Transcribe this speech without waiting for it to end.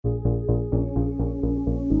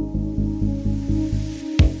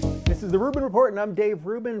is the Rubin Report, and I'm Dave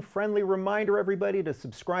Rubin. Friendly reminder, everybody, to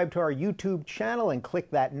subscribe to our YouTube channel and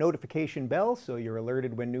click that notification bell so you're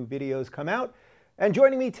alerted when new videos come out. And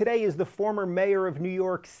joining me today is the former mayor of New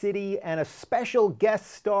York City and a special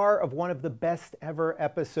guest star of one of the best ever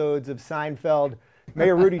episodes of Seinfeld,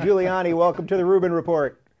 Mayor Rudy Giuliani. Welcome to the Rubin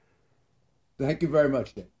Report. Thank you very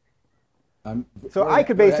much, Dave. So I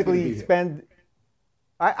could basically spend...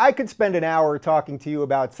 I could spend an hour talking to you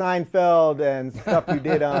about Seinfeld and stuff you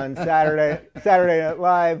did on Saturday Night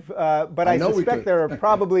Live, but I suspect there are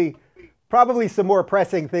probably some more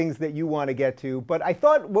pressing things that you want to get to. But I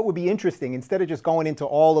thought what would be interesting, instead of just going into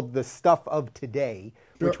all of the stuff of today,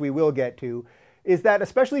 which we will get to, is that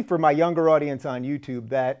especially for my younger audience on YouTube,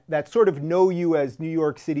 that sort of know you as New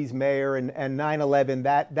York City's mayor and 9/11,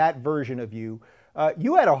 that version of you,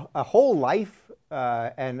 you had a whole life.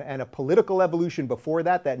 And a political evolution before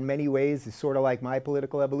that in many ways is sort of like my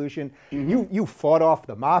political evolution. Mm-hmm. You fought off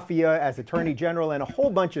the mafia as Attorney General and a whole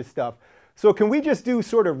bunch of stuff. So can we just do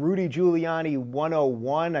sort of Rudy Giuliani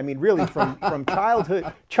 101? I mean, really from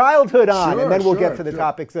childhood on, and then we'll get to the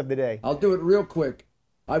topics of the day. I'll do it real quick.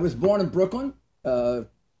 I was born in Brooklyn,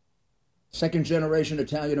 second generation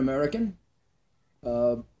Italian American.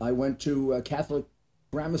 I went to Catholic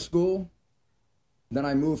grammar school. Then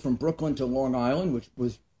I moved from Brooklyn to Long Island, which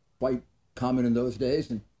was quite common in those days,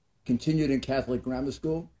 and continued in Catholic grammar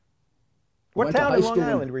school. What town in Long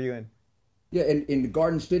Island were you in? Yeah, in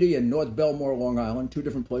Garden City and North Belmore, Long Island, two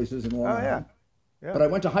different places in Long Island. Yeah. But I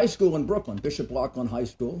went to high school in Brooklyn, Bishop Lachlan High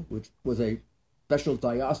School, which was a special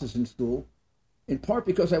diocesan school, in part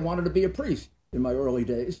because I wanted to be a priest in my early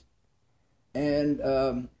days. And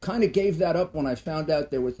kind of gave that up when I found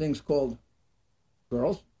out there were things called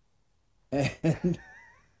girls. And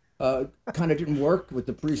kind of didn't work with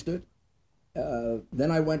the priesthood. Then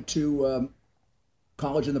I went to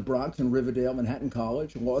college in the Bronx in Riverdale, Manhattan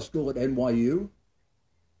College, law school at NYU,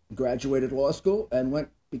 graduated law school, and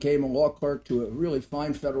became a law clerk to a really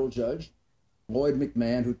fine federal judge, Lloyd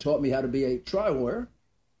McMahon, who taught me how to be a trial lawyer.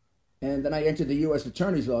 And then I entered the U.S.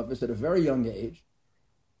 Attorney's Office at a very young age.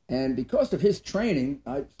 And because of his training,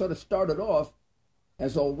 I sort of started off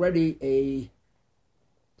as already a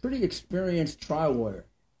pretty experienced trial lawyer,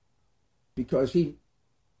 because he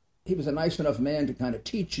was a nice enough man to kind of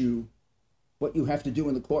teach you what you have to do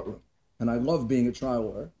in the courtroom. And I love being a trial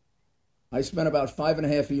lawyer. I spent about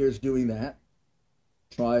 5.5 years doing that,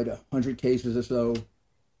 tried 100 cases or so,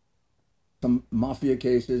 some mafia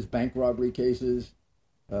cases, bank robbery cases,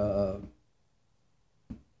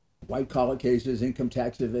 white-collar cases, income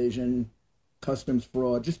tax evasion, customs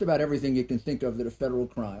fraud, just about everything you can think of that are federal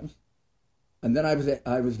crimes. And then I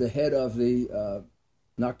was the head of the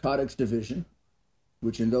narcotics division,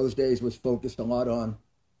 which in those days was focused a lot on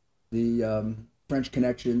the French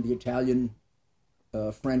connection, the Italian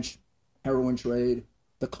French heroin trade,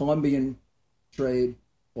 the Colombian trade,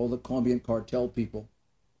 all the Colombian cartel people.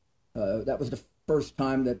 That was the first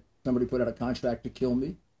time that somebody put out a contract to kill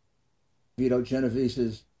me. Vito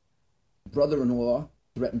Genovese's brother-in-law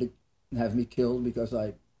threatened to have me killed because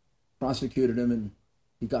I prosecuted him and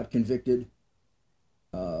he got convicted.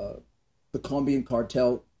 The Colombian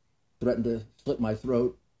cartel threatened to slit my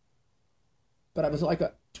throat. But I was like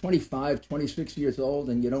 25, 26 years old,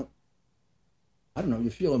 and you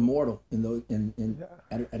feel immortal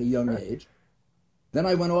at a young age. Then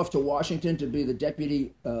I went off to Washington to be the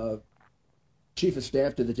deputy chief of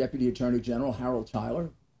staff to the Deputy Attorney General, Harold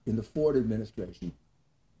Tyler, in the Ford administration.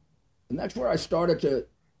 And that's where I started to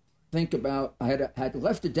think about, I had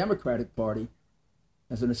left the Democratic Party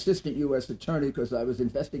as an assistant U.S. attorney because I was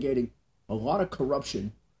investigating a lot of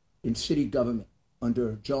corruption in city government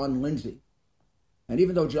under John Lindsay. And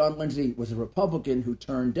even though John Lindsay was a Republican who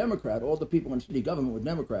turned Democrat, all the people in city government were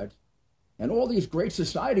Democrats. And all these great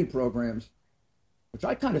society programs, which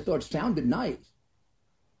I kind of thought sounded nice,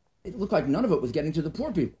 it looked like none of it was getting to the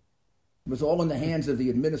poor people. It was all in the hands of the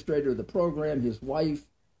administrator of the program, his wife,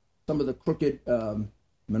 some of the crooked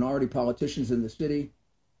minority politicians in the city,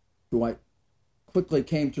 who I quickly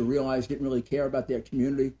came to realize didn't really care about their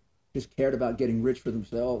community, just cared about getting rich for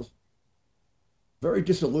themselves. Very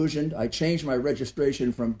disillusioned, I changed my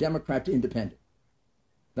registration from Democrat to Independent.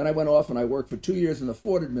 Then I went off and I worked for 2 years in the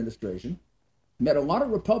Ford administration, met a lot of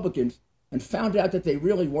Republicans, and found out that they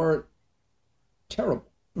really weren't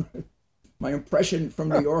terrible. My impression from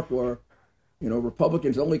New York were,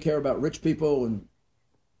 Republicans only care about rich people and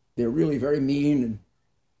they're really very mean. And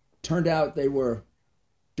turned out they were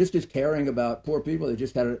just as caring about poor people. They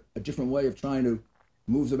just had a different way of trying to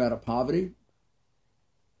move them out of poverty.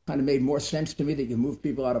 Kind of made more sense to me that you move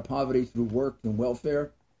people out of poverty through work than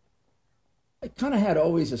welfare. I kind of had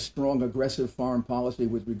always a strong, aggressive foreign policy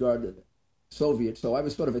with regard to the Soviets. So I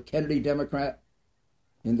was sort of a Kennedy Democrat.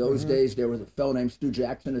 In those days, there was a fellow named Stu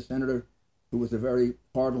Jackson, a senator, who was a very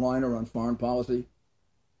hardliner on foreign policy.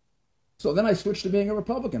 So then I switched to being a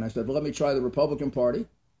Republican. I said, well, let me try the Republican Party.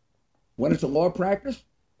 Went into law practice,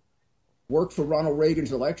 worked for Ronald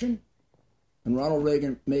Reagan's election, and Ronald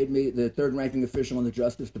Reagan made me the third-ranking official in the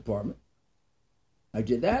Justice Department. I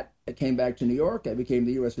did that. I came back to New York. I became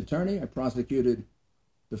the U.S. Attorney. I prosecuted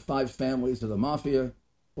the 5 families of the mafia,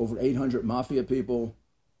 over 800 mafia people,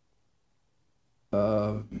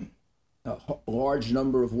 a large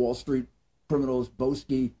number of Wall Street criminals,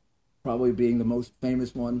 Boesky probably being the most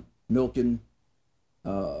famous one, Milken,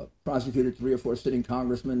 prosecuted 3 or 4 sitting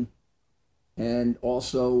congressmen, and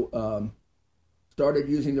also started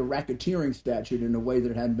using the racketeering statute in a way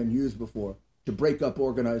that it hadn't been used before to break up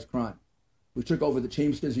organized crime. We took over the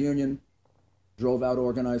Teamsters Union, drove out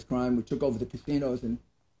organized crime. We took over the casinos in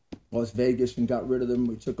Las Vegas and got rid of them.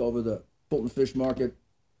 We took over the Fulton Fish Market,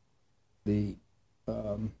 the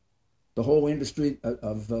whole industry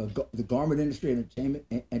of the garment industry and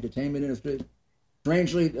entertainment industry.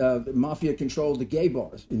 Strangely, the mafia controlled the gay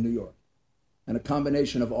bars in New York. And a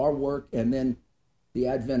combination of our work and then the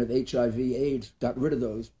advent of HIV/AIDS got rid of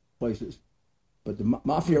those places. But the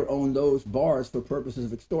mafia owned those bars for purposes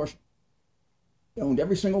of extortion. They owned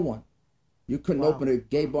every single one. You couldn't open a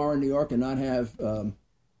gay bar in New York and not have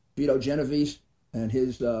Vito Genovese and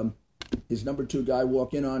his number 2 guy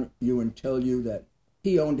walk in on you and tell you that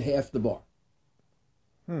he owned half the bar.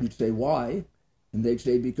 You'd say, why? And they'd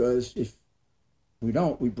say, because if we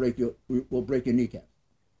don't, we'll break your kneecap.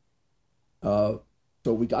 So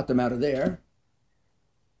we got them out of there.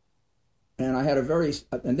 And I had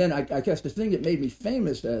and then I guess the thing that made me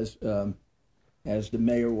famous as the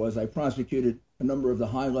mayor was I prosecuted a number of the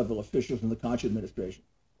high-level officials in the Koch administration,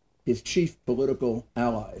 his chief political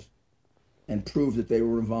allies, and proved that they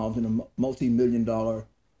were involved in a multi-million-dollar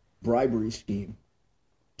bribery scheme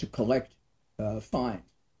to collect fines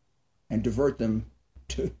and divert them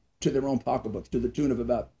to their own pocketbooks to the tune of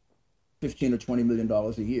about $15 or $20 million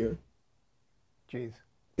a year. Jeez.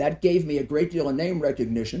 That gave me a great deal of name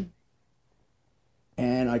recognition,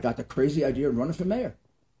 and I got the crazy idea of running for mayor.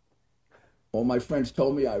 All my friends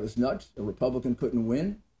told me I was nuts. A Republican couldn't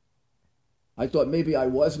win. I thought maybe I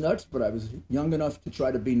was nuts, but I was young enough to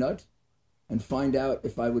try to be nuts and find out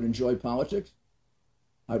if I would enjoy politics.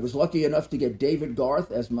 I was lucky enough to get David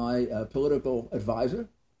Garth as my political advisor.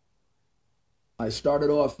 I started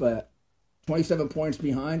off 27 points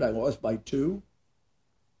behind. I lost by 2.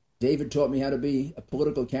 David taught me how to be a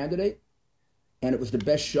political candidate, and it was the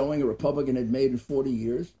best showing a Republican had made in 40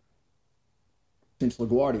 years since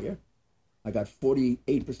LaGuardia. I got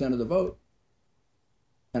 48% of the vote.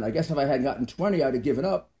 And I guess if I hadn't gotten 20, I'd have given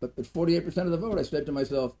up. But at 48% of the vote, I said to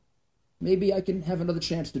myself, maybe I can have another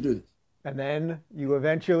chance to do this. And then you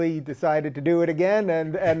eventually decided to do it again,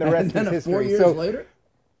 and the rest is history.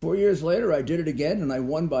 4 years later, I did it again, and I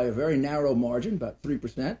won by a very narrow margin, about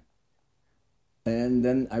 3%. And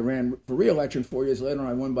then I ran for re-election 4 years later, and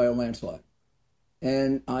I won by a landslide.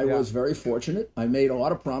 And I was very fortunate. I made a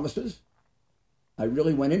lot of promises. I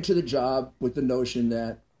really went into the job with the notion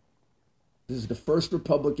that this is the first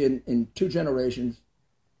Republican in 2 generations.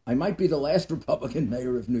 I might be the last Republican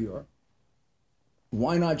mayor of New York.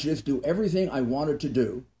 Why not just do everything I wanted to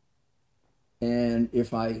do? And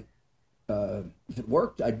if it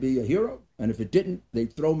worked, I'd be a hero. And if it didn't,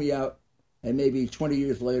 they'd throw me out. And maybe 20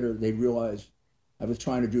 years later, they'd realize I was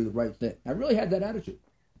trying to do the right thing. I really had that attitude.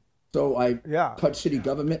 So I cut city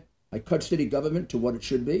government. I cut city government to what it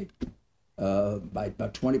should be by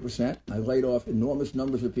about 20%. I laid off enormous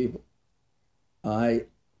numbers of people. I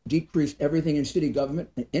decreased everything in city government,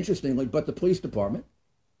 interestingly, but the police department,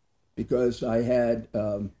 because I had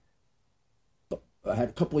a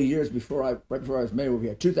couple of years right before I was mayor, we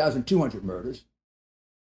had 2,200 murders,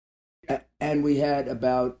 and we had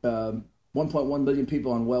about 1.1 million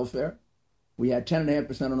people on welfare. We had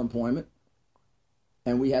 10.5% unemployment,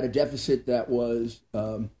 and we had a deficit that was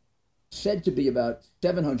said to be about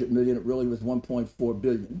 700 million. It really was 1.4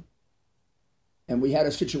 billion. And we had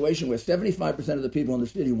a situation where 75% of the people in the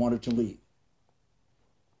city wanted to leave.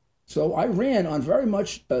 So I ran on very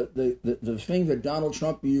much the thing that Donald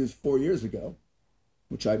Trump used 4 years ago,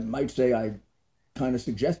 which I might say I kind of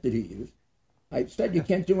suggested he used. I said you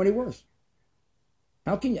can't do any worse.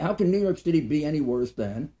 How can New York City be any worse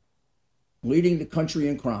than leading the country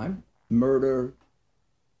in crime, murder,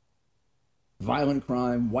 violent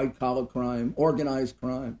crime, white-collar crime, organized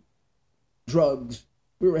crime, drugs?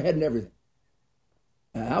 We were ahead in everything.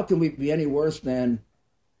 How can we be any worse than,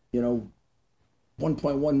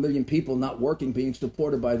 1.1 million people not working, being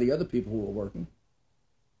supported by the other people who were working.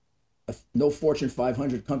 No Fortune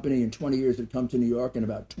 500 company in 20 years had come to New York, and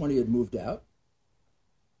about 20 had moved out.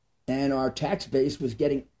 And our tax base was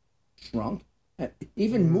getting shrunk. And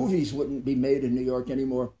even movies wouldn't be made in New York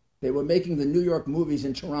anymore. They were making the New York movies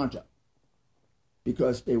in Toronto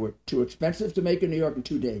because they were too expensive to make in New York and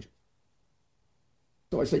too dangerous.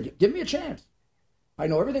 So I said, give me a chance. I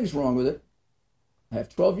know everything's wrong with it. I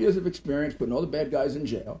have 12 years of experience putting all the bad guys in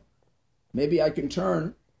jail. Maybe I can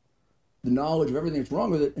turn the knowledge of everything that's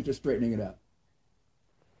wrong with it into straightening it out.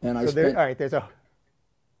 And I spent, all right, there's a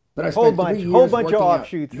whole bunch of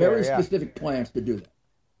offshoots, very specific plans to do that.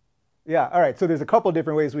 Yeah, all right. So there's a couple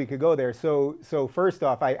different ways we could go there. So first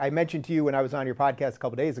off, I mentioned to you when I was on your podcast a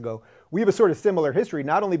couple days ago, we have a sort of similar history,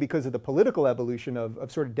 not only because of the political evolution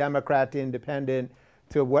of sort of Democrat to independent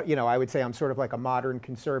to what, I would say I'm sort of like a modern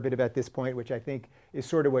conservative at this point, which I think is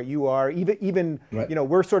sort of what you are. Even right.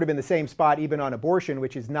 We're sort of in the same spot even on abortion,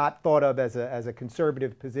 which is not thought of as a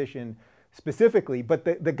conservative position specifically. But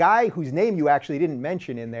the guy whose name you actually didn't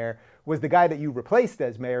mention in there was the guy that you replaced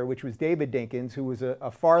as mayor, which was David Dinkins, who was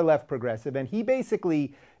a far left progressive. And he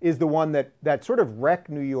basically is the one that sort of wrecked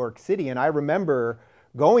New York City. And I remember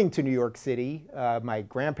going to New York City. My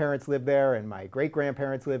grandparents lived there and my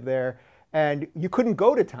great-grandparents lived there. And you couldn't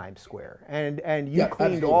go to Times Square. And you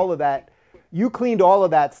cleaned all of that. You cleaned all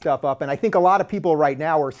of that stuff up. And I think a lot of people right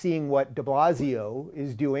now are seeing what de Blasio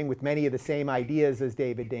is doing with many of the same ideas as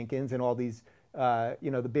David Dinkins and all these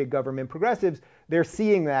the big government progressives. They're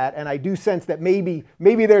seeing that, and I do sense that maybe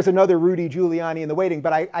there's another Rudy Giuliani in the waiting.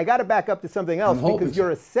 But I got to back up to something else because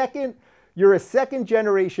you're a second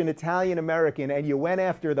generation Italian American, and you went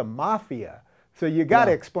after the mafia. So you got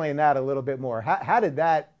to explain that a little bit more. How did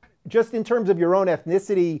that, just in terms of your own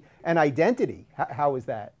ethnicity and identity, how was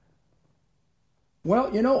that?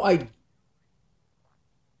 Well,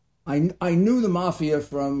 I knew the mafia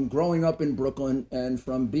from growing up in Brooklyn and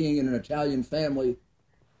from being in an Italian family.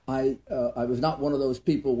 I was not one of those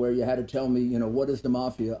people where you had to tell me, what is the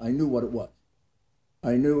mafia? I knew what it was.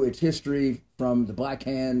 I knew its history from the Black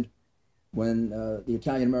Hand when the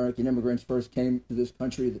Italian-American immigrants first came to this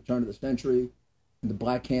country at the turn of the century, and the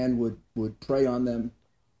Black Hand would prey on them.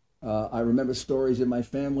 I remember stories in my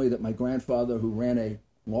family that my grandfather, who ran a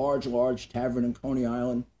large tavern in Coney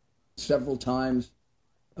Island, several times,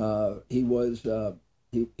 he was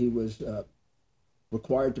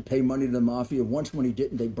required to pay money to the mafia. Once when he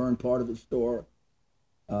didn't, they burned part of his store.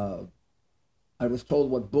 I was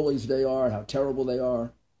told what bullies they are, how terrible they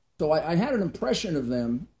are. So I had an impression of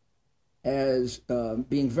them as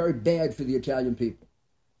being very bad for the Italian people.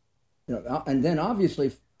 And then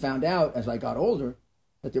obviously found out as I got older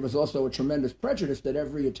that there was also a tremendous prejudice that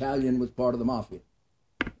every Italian was part of the mafia,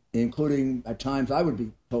 including at times I would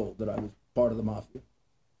be told that I was part of the mafia.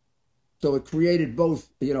 So it created both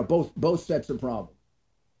sets of problems.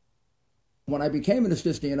 When I became an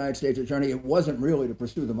assistant United States attorney, it wasn't really to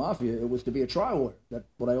pursue the mafia. It was to be a trial lawyer. That's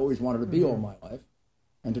what I always wanted to be all my life,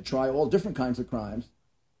 and to try all different kinds of crimes.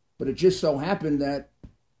 But it just so happened that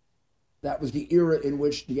was the era in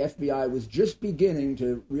which the FBI was just beginning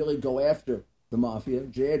to really go after the mafia.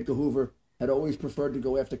 J. Edgar Hoover had always preferred to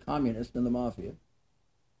go after communists than the mafia.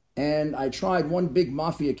 And I tried one big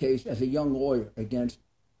mafia case as a young lawyer against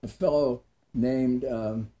a fellow named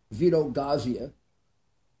Vito Gazzia.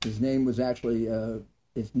 His name was actually,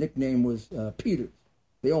 his nickname was Peters.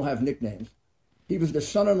 They all have nicknames. He was the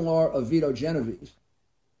son-in-law of Vito Genovese.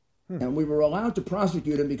 And we were allowed to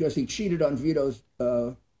prosecute him because he cheated on Vito's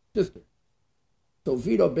sister. So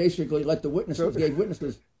Vito basically gave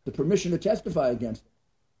witnesses the permission to testify against him.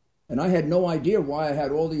 And I had no idea why I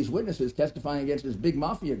had all these witnesses testifying against this big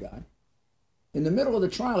mafia guy. In the middle of the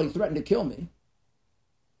trial, he threatened to kill me.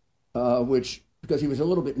 Because he was a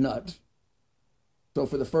little bit nuts. So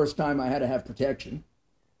for the first time, I had to have protection.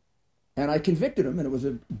 And I convicted him, and it was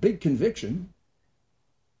a big conviction.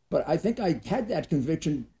 But I think I had that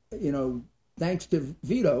conviction, thanks to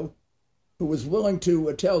Vito, who was willing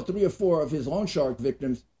to tell 3 or 4 of his loan shark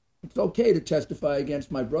victims, it's okay to testify against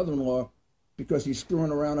my brother-in-law because he's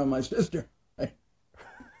screwing around on my sister.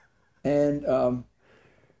 And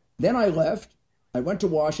then I left. I went to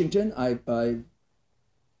Washington. I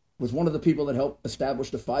was one of the people that helped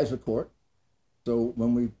establish the FISA court. So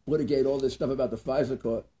when we litigate all this stuff about the FISA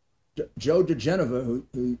court, Joe DeGeneva,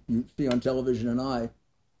 who you see on television, and I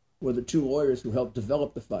were the 2 lawyers who helped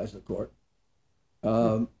develop the FISA court.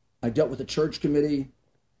 I dealt with the church committee.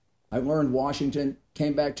 I learned Washington,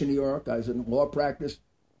 came back to New York. I was in law practice.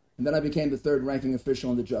 And then I became the 3rd ranking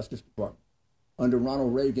official in the Justice Department under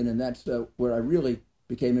Ronald Reagan. And that's where I really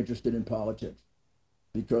became interested in politics.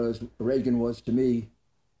 because Reagan was, to me,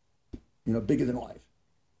 bigger than life.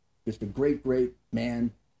 Just a great, great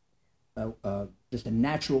man, just a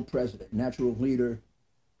natural president, natural leader,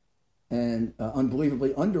 and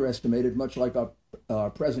unbelievably underestimated, much like our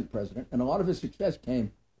present president. And a lot of his success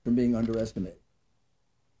came from being underestimated.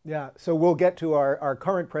 Yeah, so we'll get to our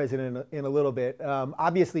current president in a little bit.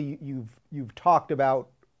 Obviously, you've talked about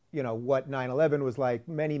what 9/11 was like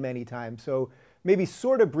many, many times. So maybe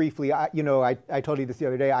sort of briefly, I told you this the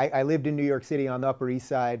other day. I lived in New York City on the Upper East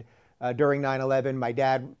Side during 9/11. My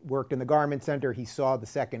dad worked in the garment center. He saw the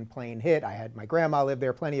second plane hit. I had my grandma live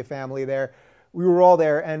there, plenty of family there. We were all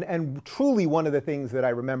there, and truly one of the things that I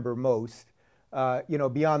remember most,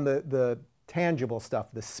 beyond the tangible stuff,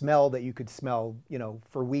 the smell that you could smell,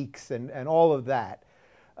 for weeks and all of that,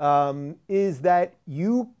 is that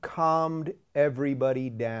you calmed everybody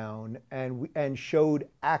down and showed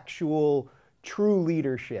actual true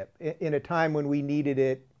leadership in a time when we needed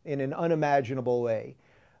it in an unimaginable way.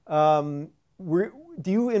 Do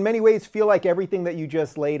you in many ways feel like everything that you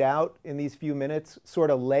just laid out in these few minutes sort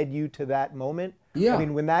of led you to that moment? Yeah. I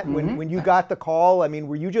mean, when you got the call, I mean,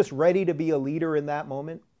 were you just ready to be a leader in that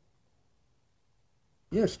moment?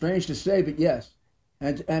 Yeah, strange to say, but yes.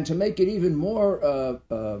 And to make it even more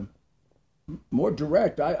more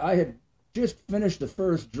direct, I had just finished the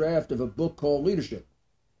first draft of a book called Leadership.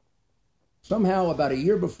 Somehow, about a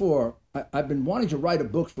year before, I've been wanting to write a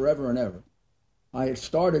book forever and ever. I had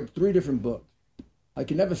started 3 different books. I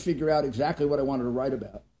could never figure out exactly what I wanted to write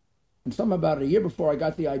about. And somehow about a year before, I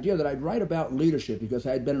got the idea that I'd write about leadership because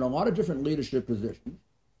I had been in a lot of different leadership positions,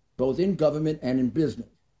 both in government and in business.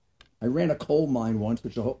 I ran a coal mine once,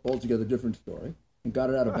 which is an altogether different story, and got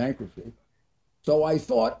it out of bankruptcy. So I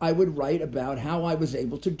thought I would write about how I was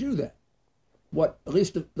able to do that. At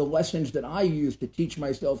least the lessons that I used to teach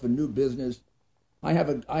myself a new business. I have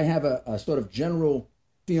a sort of general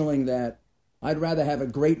feeling that I'd rather have a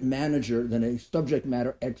great manager than a subject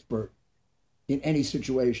matter expert in any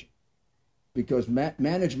situation, because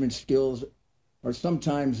management skills are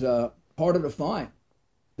sometimes harder to find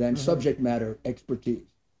than subject matter expertise.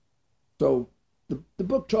 So the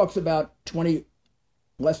book talks about 20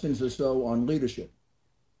 lessons or so on leadership.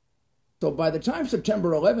 So by the time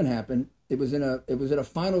September 11 happened, it was in a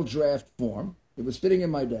final draft form. It was sitting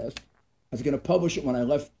in my desk. I was going to publish it when I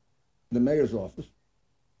left the mayor's office.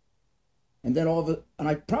 And then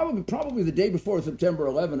I probably the day before September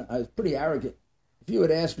 11, I was pretty arrogant. If you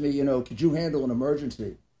had asked me, could you handle an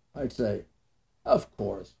emergency? I'd say, of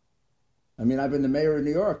course. I mean, I've been the mayor of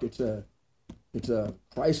New York. It's a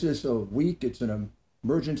crisis a week. It's an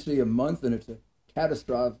emergency a month, and it's a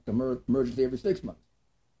catastrophic emergency every 6 months.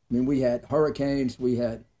 I mean, we had hurricanes, we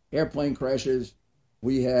had airplane crashes,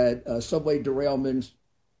 we had subway derailments,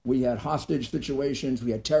 we had hostage situations,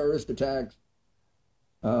 we had terrorist attacks.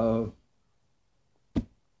 I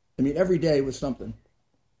mean, every day was something.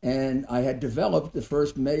 And I had developed the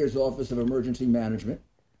first mayor's office of emergency management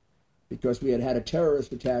because we had had a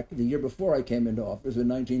terrorist attack the year before I came into office in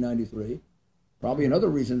 1993. Probably another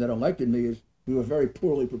reason that elected me is we were very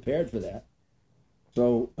poorly prepared for that.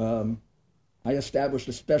 So I established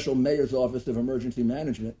a special mayor's office of emergency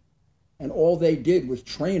management, and all they did was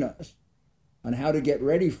train us on how to get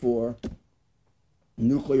ready for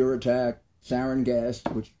nuclear attack, sarin gas,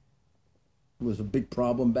 which was a big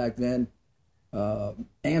problem back then,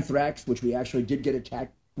 anthrax, which we actually did get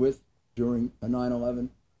attacked with during 9/11.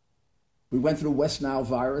 We went through West Nile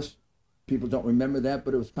virus. People don't remember that,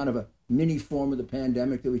 but it was kind of a mini form of the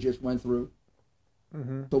pandemic that we just went through.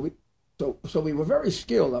 So we were very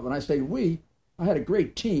skilled. When I say we, I had a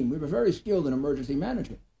great team. We were very skilled in emergency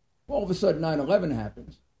management. All of a sudden, 9/11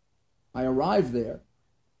 happens. I arrive there.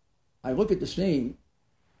 I look at the scene.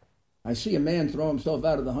 I see a man throw himself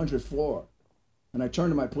out of the 100th floor. And I turn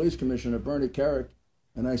to my police commissioner, Bernie Carrick,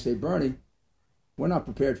 and I say, Bernie, we're not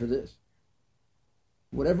prepared for this.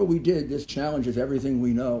 Whatever we did, this challenges everything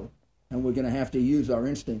we know, and we're going to have to use our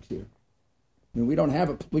instincts here. I mean,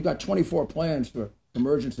 we got 24 plans for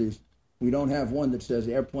emergencies. We don't have one that says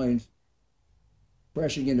airplanes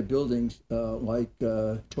crashing into buildings like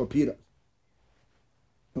torpedoes.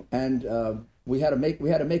 And we had to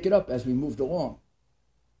make it up as we moved along.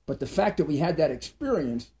 But the fact that we had that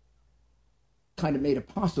experience kind of made it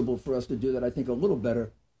possible for us to do that, I think, a little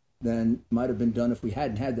better than might have been done if we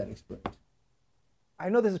hadn't had that experience. I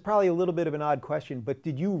know this is probably a little bit of an odd question, but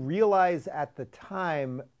did you realize at the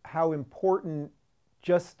time how important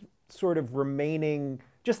just sort of remaining,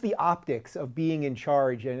 just the optics of being in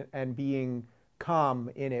charge and being calm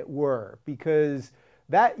in it were? Because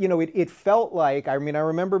that, you know, it felt like, I mean, I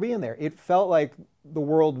remember being there. It felt like the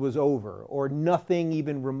world was over, or nothing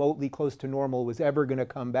even remotely close to normal was ever going to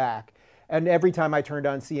come back. And every time I turned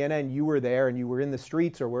on CNN, you were there and you were in the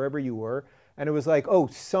streets or wherever you were. And it was like, oh,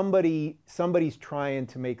 somebody's trying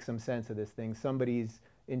to make some sense of this thing. Somebody's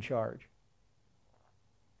in charge.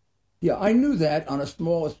 Yeah, I knew that on a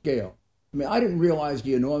smaller scale. I mean, I didn't realize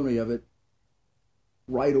the enormity of it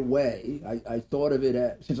right away. I thought of it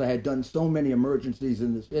as, since I had done so many emergencies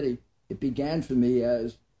in the city, it began for me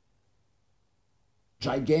as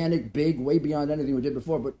gigantic, big, way beyond anything we did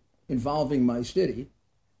before, but involving my city.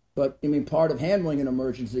 But I mean, part of handling an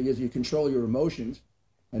emergency is you control your emotions.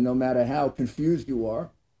 And no matter how confused you are,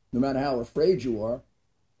 no matter how afraid you are,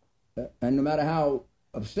 and no matter how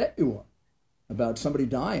upset you are about somebody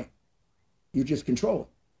dying, you just control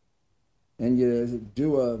it. And you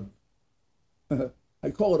do I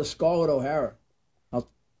call it a Scarlett O'Hara.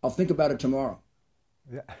 I'll think about it tomorrow.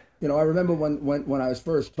 Yeah. You know, I remember when I was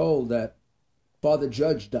first told that Father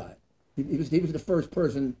Judge died. He was the first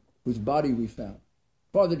person whose body we found.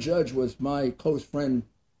 Father Judge was my close friend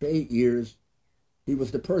for 8 years. He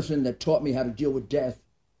was the person that taught me how to deal with death.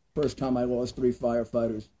 First time I lost 3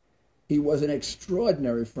 firefighters. He was an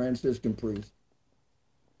extraordinary Franciscan priest.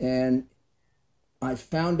 And I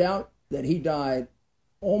found out that he died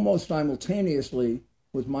almost simultaneously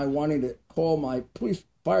with my wanting to call my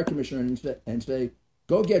fire commissioner and say,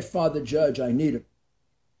 go get Father Judge, I need him.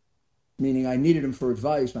 Meaning I needed him for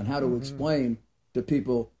advice on how to explain to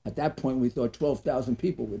people. At that point, we thought 12,000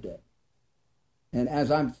 people were dead. And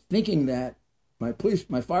as I'm thinking that, my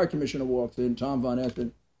fire commissioner walks in, Tom Von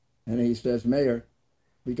Essen, and he says, Mayor,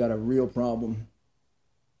 we got a real problem.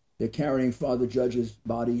 They're carrying Father Judge's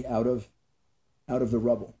body out of the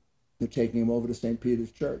rubble. They're taking him over to St.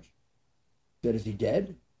 Peter's Church. I said, is he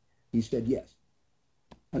dead? He said, yes.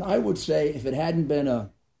 And I would say if I hadn't been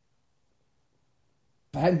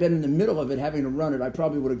in the middle of it, having to run it, I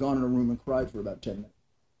probably would have gone in a room and cried for about 10 minutes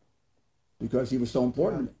because he was so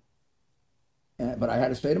important to me. But I had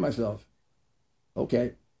to say to myself,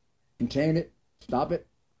 okay, contain it, stop it.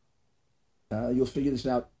 You'll figure this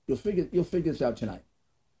out. You'll figure this out tonight.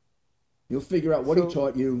 You'll figure out what he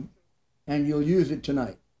taught you, and you'll use it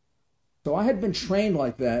tonight. So I had been trained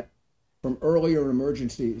like that from earlier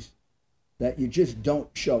emergencies, that you just don't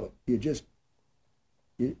show it.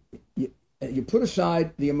 You put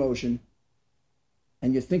aside the emotion,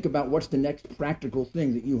 and you think about what's the next practical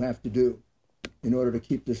thing that you have to do in order to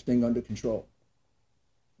keep this thing under control.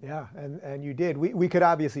 Yeah, and you did. We could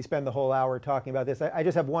obviously spend the whole hour talking about this. I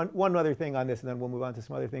just have one other thing on this, and then we'll move on to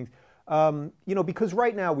some other things. You know, because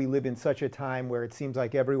right now we live in such a time where it seems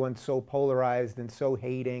like everyone's so polarized and so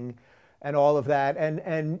hating and all of that.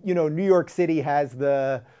 And you know, New York City has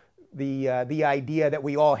the idea that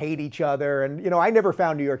we all hate each other. And, you know, I never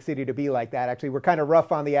found New York City to be like that. Actually, we're kind of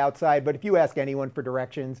rough on the outside, but if you ask anyone for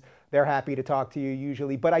directions, they're happy to talk to you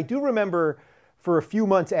usually. But I do remember for a few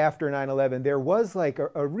months after 9/11, there was like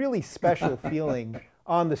a really special feeling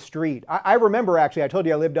on the street. I remember, actually, I told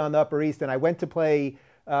you I lived on the Upper East, and I went to play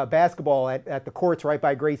basketball at the courts right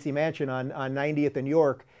by Gracie Mansion on 90th and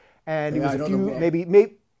York. And it was a few,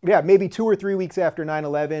 maybe 2 or 3 weeks after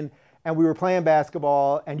 9/11. And we were playing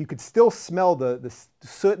basketball, and you could still smell the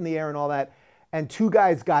soot in the air and all that. And 2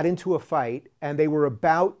 guys got into a fight, and they were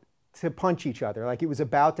about to punch each other, like it was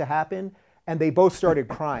about to happen. And they both started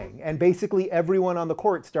crying. And basically everyone on the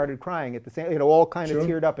court started crying at the same, you know, all kind of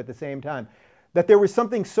teared up at the same time. That there was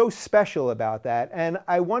something so special about that. And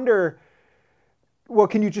I wonder, well,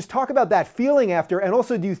 can you just talk about that feeling after? And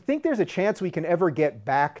also, do you think there's a chance we can ever get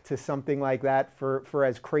back to something like that for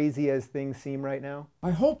as crazy as things seem right now? I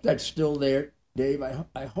hope that's still there, Dave.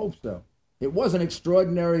 I hope so. It was an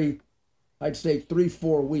extraordinary, I'd say,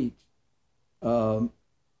 3-4 weeks.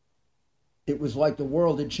 It was like the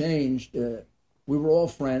world had changed. We were all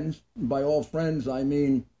friends. By all friends, I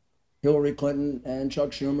mean Hillary Clinton and Chuck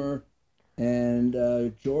Schumer and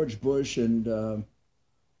George Bush and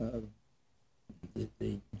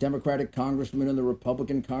the Democratic congressman and the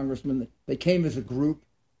Republican congressman. They came as a group.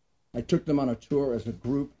 I took them on a tour as a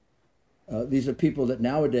group. These are people that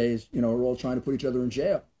nowadays, you know, are all trying to put each other in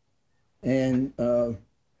jail. And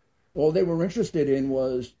all they were interested in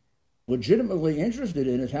was, legitimately interested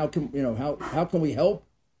in, is how can we help?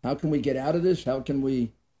 How can we get out of this? How can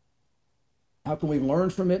we learn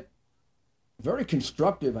from it? Very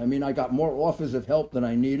constructive. I mean, I got more offers of help than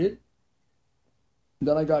I needed.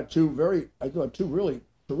 Then I got two really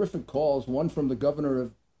terrific calls, one from the governor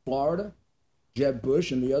of Florida, Jeb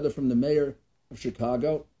Bush, and the other from the mayor of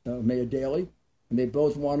Chicago, Mayor Daley. And they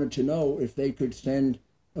both wanted to know if they could send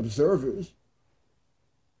observers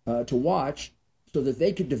to watch so that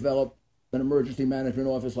they could develop an emergency management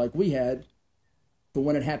office like we had for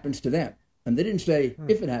when it happens to them. And they didn't say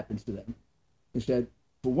if it happens to them. They said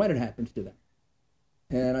for when it happens to them.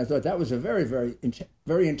 And I thought that was a very, very,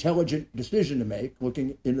 very intelligent decision to make,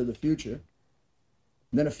 looking into the future.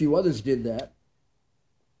 And then a few others did that.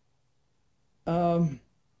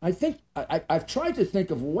 I think I've tried to think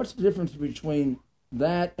of what's the difference between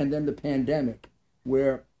that and then the pandemic,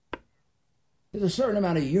 where there's a certain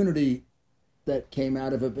amount of unity that came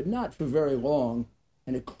out of it, but not for very long.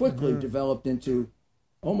 And it quickly developed into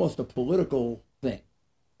almost a political thing,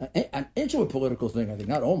 into a political thing, I think,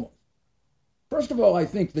 not almost. First of all, I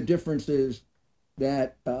think the difference is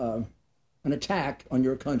that an attack on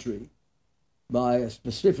your country by a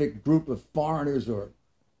specific group of foreigners or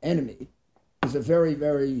enemy is a very,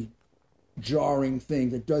 very jarring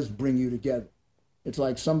thing that does bring you together. It's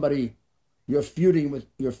like you're feuding with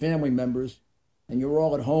your family members and you're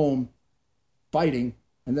all at home fighting,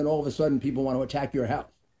 and then all of a sudden people want to attack your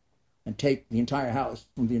house and take the entire house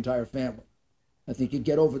from the entire family. I think you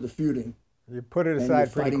get over the feuding. You put it aside and you're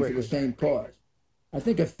pretty fighting quickly for the same cause. I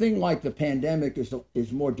think a thing like the pandemic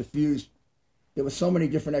is more diffused. There were so many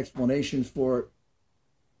different explanations for it.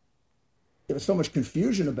 There was so much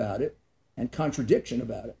confusion about it and contradiction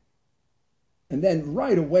about it. And then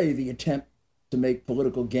right away, the attempt to make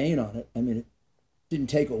political gain on it. I mean, it didn't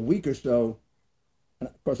take a week or so. And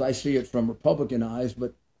of course, I see it from Republican eyes,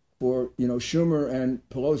 but for, Schumer and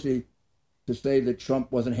Pelosi to say that Trump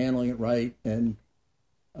wasn't handling it right and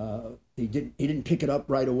he didn't pick it up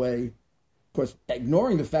right away. Of course,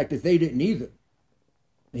 ignoring the fact that they didn't either.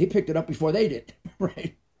 He picked it up before they did,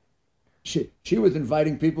 right? She was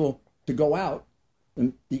inviting people to go out,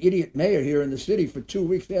 and the idiot mayor here in the city for 2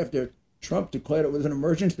 weeks after Trump declared it was an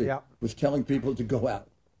emergency was telling people to go out.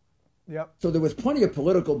 Yep. So there was plenty of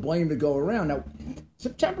political blame to go around. Now,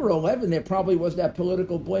 September 11, there probably was that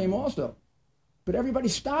political blame also, but everybody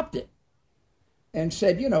stopped it and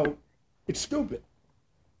said, it's stupid.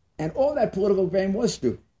 And all that political blame was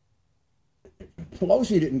stupid.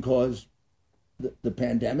 Pelosi didn't cause the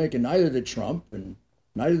pandemic, and neither did Trump, and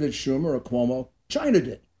neither did Schumer or Cuomo. China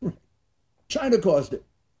did. China caused it.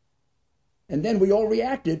 And then we all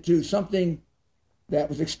reacted to something that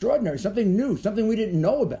was extraordinary, something new, something we didn't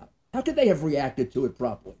know about. How could they have reacted to it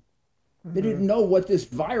properly? They didn't know what this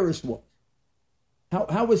virus was.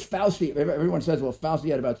 How was Fauci? Everyone says, well, Fauci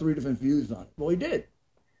had about 3 different views on it. Well, he did.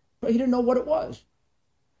 But he didn't know what it was.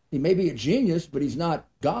 He may be a genius, but he's not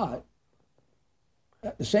God.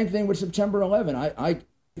 The same thing with September 11.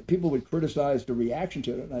 People would criticize the reaction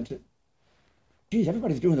to it, and I'd say, geez,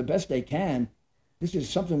 everybody's doing the best they can. This is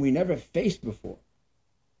something we never faced before.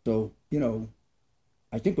 So,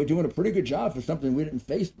 I think we're doing a pretty good job for something we didn't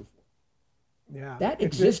face before. Yeah. That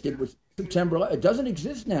existed with September 11. It doesn't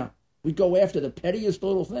exist now. We go after the pettiest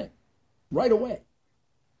little thing right away.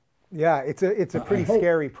 Yeah, it's a pretty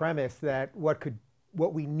scary premise that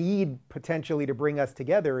what we need potentially to bring us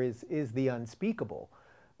together is the unspeakable.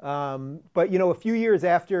 But a few years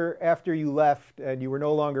after you left and you were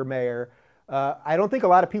no longer mayor, I don't think a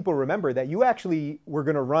lot of people remember that you actually were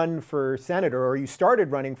going to run for senator, or you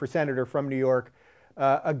started running for senator from New York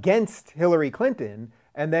against Hillary Clinton,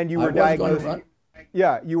 and then you were diagnosed.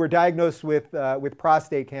 Yeah, you were diagnosed with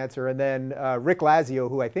prostate cancer, and then Rick Blasio,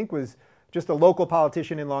 who I think was just a local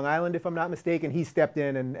politician in Long Island, if I'm not mistaken, he stepped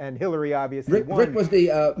in, and Hillary obviously won. Rick was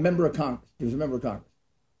the member of Congress. He was a member of Congress.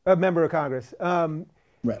 A member of Congress.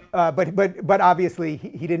 Right. But obviously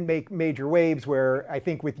he didn't make major waves. Where I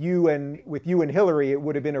think with you and Hillary, it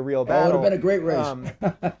would have been a real battle. It would have been a great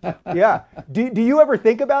race. Yeah. Do you ever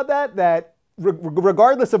think about that? That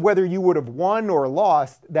regardless of whether you would have won or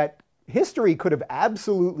lost, that history could have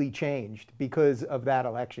absolutely changed because of that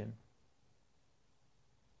election.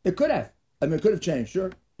 It could have. It could have changed.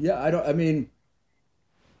 Sure. Yeah.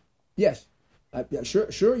 Yes.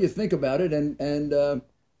 Sure. You think about it, and.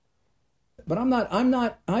 But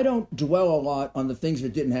I don't dwell a lot on the things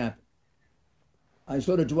that didn't happen. I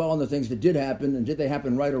sort of dwell on the things that did happen, and did they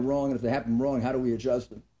happen right or wrong? And if they happened wrong, how do we adjust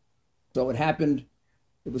them? So it happened.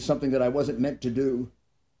 It was something that I wasn't meant to do.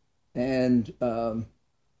 And then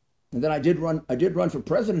I did run for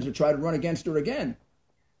president to try to run against her again.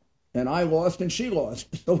 And I lost and she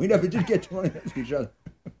lost. So we never did get to run against each other.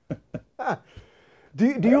 Do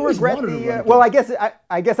you regret the? Well, I guess I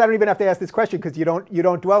don't even have to ask this question because you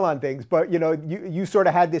don't dwell on things. But you sort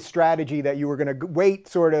of had this strategy that you were going to wait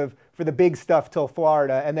sort of for the big stuff till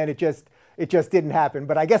Florida, and then it just didn't happen.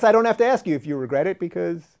 But I guess I don't have to ask you if you regret it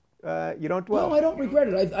because you don't dwell. No, I don't regret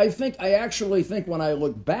it. I actually think when I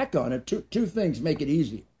look back on it, two things make it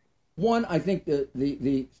easy. One, I think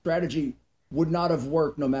the strategy would not have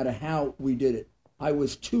worked no matter how we did it. I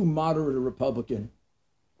was too moderate a Republican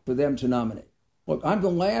for them to nominate. Look, I'm the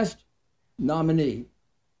last nominee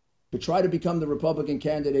to try to become the Republican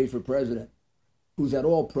candidate for president who's at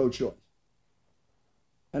all pro-choice.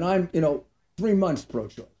 And I'm, 3 months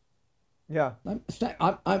pro-choice. Yeah.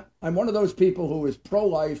 I'm one of those people who is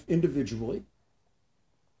pro-life individually,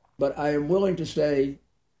 but I am willing to say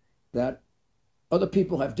that other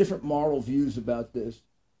people have different moral views about this,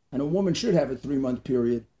 and a woman should have a 3-month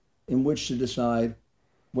period in which to decide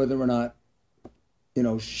whether or not,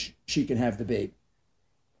 she can have the baby.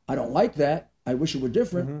 I don't like that. I wish it were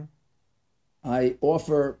different. Mm-hmm. I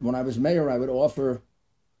offer, when I was mayor, I would offer,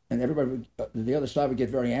 and everybody, the other side would get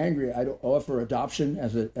very angry, I'd offer adoption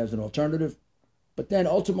as an alternative. But then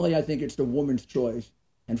ultimately, I think it's the woman's choice.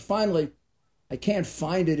 And finally, I can't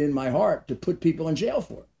find it in my heart to put people in jail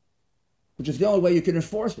for it, which is the only way you can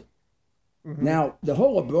enforce it. Mm-hmm. Now, the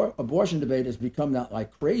whole abortion debate has become not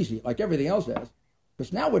like crazy, like everything else has,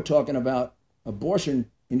 because now we're talking about abortion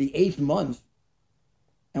in the 8th month,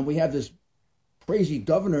 and we have this crazy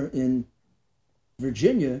governor in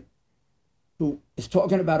Virginia who is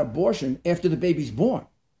talking about abortion after the baby's born.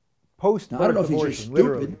 Post-birth I don't know if abortion, he's just stupid.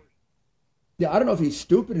 literally. Yeah, I don't know if he's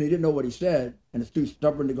stupid and he didn't know what he said and is too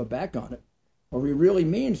stubborn to go back on it, or he really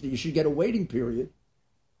means that you should get a waiting period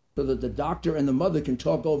so that the doctor and the mother can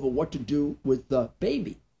talk over what to do with the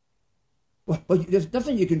baby. Well, there's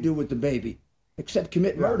nothing you can do with the baby except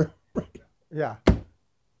commit murder. Right. Yeah.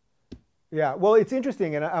 Yeah. Well, it's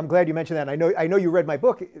interesting, and I'm glad you mentioned that. I know you read my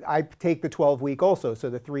book. I take the 12-week also, so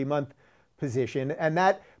the 3-month position. And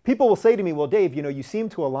that people will say to me, well, Dave, you seem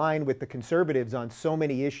to align with the conservatives on so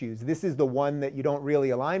many issues. This is the one that you don't really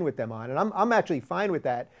align with them on. And I'm actually fine with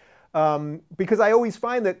that because I always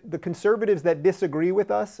find that the conservatives that disagree with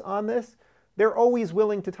us on this, they're always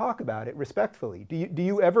willing to talk about it respectfully. Do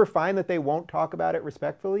you ever find that they won't talk about it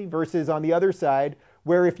respectfully versus on the other side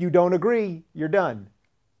where if you don't agree, you're done?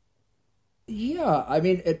 Yeah, I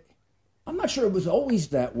mean, I'm not sure it was always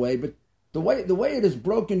that way, but the way it is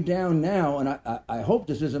broken down now, and I hope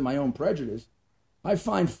this isn't my own prejudice, I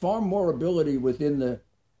find far more ability within the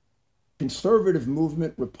conservative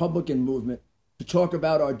movement, Republican movement, to talk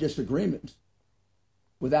about our disagreements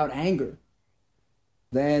without anger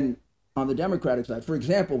than on the Democratic side. For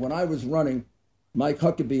example, when I was running, Mike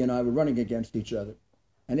Huckabee and I were running against each other.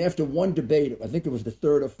 And after one debate, I think it was the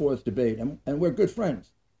 3rd or 4th debate, and we're good friends,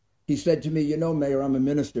 he said to me, Mayor, I'm a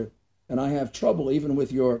minister, and I have trouble even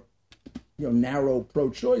with your narrow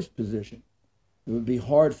pro-choice position. It would be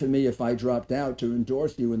hard for me if I dropped out to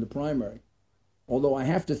endorse you in the primary. Although I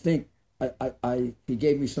have to think, he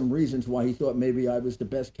gave me some reasons why he thought maybe I was the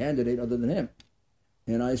best candidate other than him.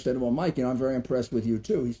 And I said, well, Mike, I'm very impressed with you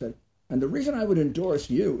too. He said, and the reason I would endorse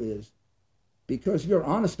you is because you're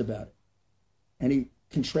honest about it. And he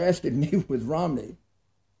contrasted me with Romney,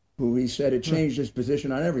 who he said had changed his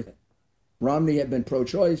position on everything. Romney had been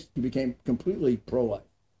pro-choice. He became completely pro-life.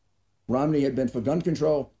 Romney had been for gun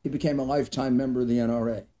control. He became a lifetime member of the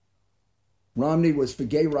NRA. Romney was for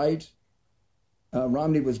gay rights.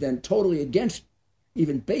 Romney was then totally against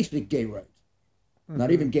even basic gay rights,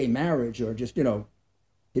 not even gay marriage or just, he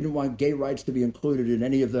didn't want gay rights to be included in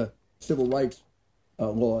any of the civil rights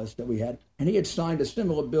laws that we had. And he had signed a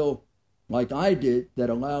similar bill like I did that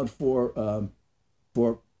allowed for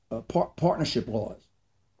partnership laws.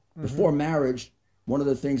 Before marriage, one of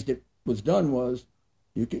the things that was done was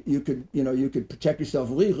you could protect yourself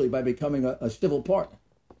legally by becoming a civil partner.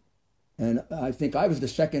 And I think I was the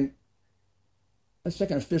second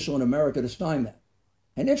official in America to sign that.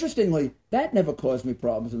 And interestingly, that never caused me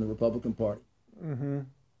problems in the Republican Party. Mm-hmm.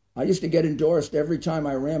 I used to get endorsed every time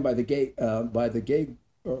I ran by the gay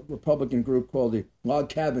Republican group called the Log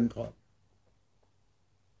Cabin Club.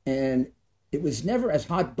 And it was never as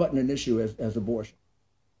hot button an issue as abortion.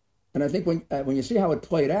 And I think when you see how it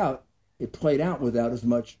played out without as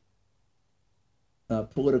much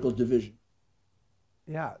political division.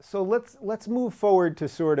 Yeah, so let's move forward to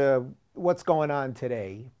sort of what's going on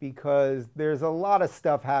today, because there's a lot of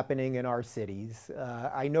stuff happening in our cities.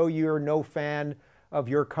 I know you're no fan of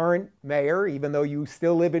your current mayor, even though you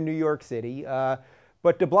still live in New York City.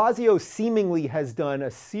 But de Blasio seemingly has done a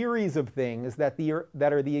series of things that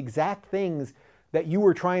are the exact things that you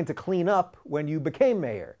were trying to clean up when you became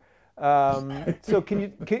mayor. So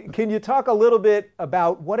can you talk a little bit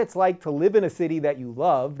about what it's like to live in a city that you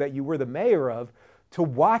love, that you were the mayor of, to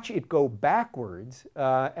watch it go backwards?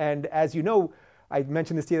 And as you know, I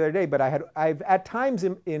mentioned this the other day, but I've at times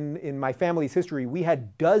in my family's history, we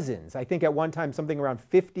had dozens, I think at one time something around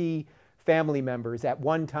 50 family members at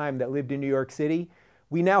one time that lived in New York City.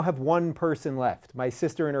 We now have one person left. My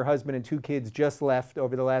sister and her husband and 2 kids just left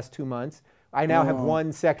over the last 2 months. I now have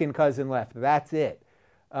one second cousin left. That's it.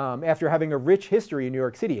 After having a rich history in New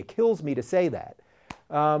York City, it kills me to say that.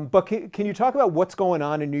 But can you talk about what's going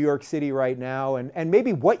on in New York City right now, and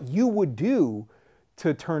maybe what you would do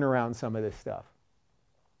to turn around some of this stuff?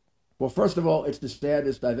 Well, first of all, it's the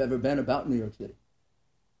saddest I've ever been about New York City.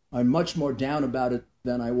 I'm much more down about it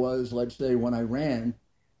than I was, let's say, when I ran,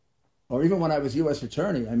 or even when I was U.S.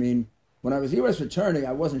 Attorney. I mean, when I was U.S. Attorney,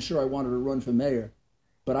 I wasn't sure I wanted to run for mayor,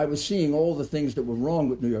 but I was seeing all the things that were wrong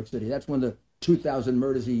with New York City. That's when the 2,000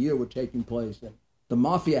 murders a year were taking place. And the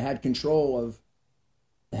mafia had control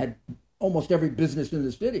had almost every business in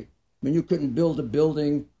the city. I mean, you couldn't build a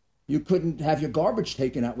building, you couldn't have your garbage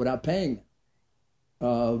taken out without paying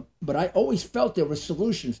them. But I always felt there were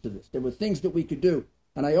solutions to this. There were things that we could do.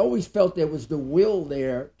 And I always felt there was the will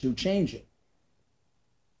there to change it.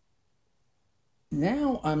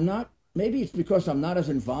 Now I'm not, maybe it's because I'm not as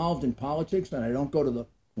involved in politics and I don't go to the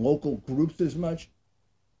local groups as much.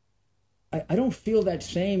 I don't feel that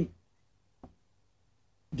same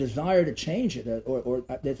desire to change it, or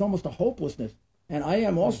there's almost a hopelessness. And I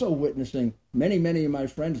am also witnessing many of my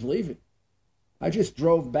friends leaving. I just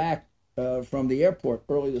drove back from the airport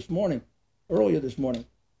earlier this morning,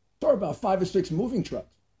 saw about 5 or 6 moving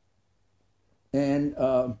trucks. And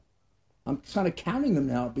I'm kind of counting them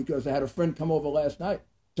now because I had a friend come over last night,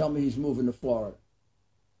 tell me he's moving to Florida.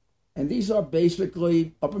 And these are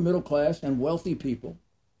basically upper middle class and wealthy people.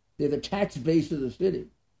 They're the tax base of the city.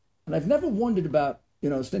 And I've never wondered about,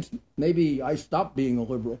 since maybe I stopped being a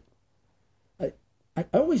liberal, I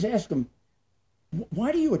always ask them,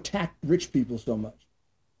 why do you attack rich people so much?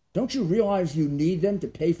 Don't you realize you need them to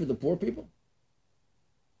pay for the poor people?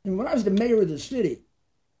 And when I was the mayor of the city,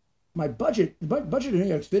 my budget in New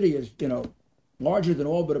York City is, larger than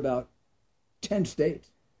all but about 10 states.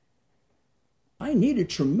 I need a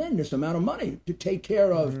tremendous amount of money to take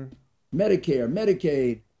care of Medicare,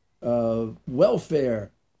 Medicaid,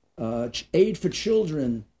 welfare, aid for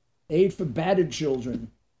children, aid for battered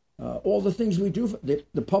children, all the things we do for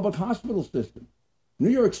the public hospital system. New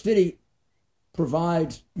York City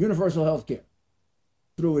provides universal health care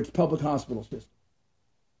through its public hospital system.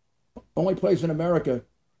 Only place in America,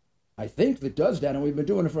 I think, that does that, and we've been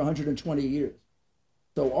doing it for 120 years.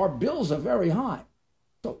 So our bills are very high.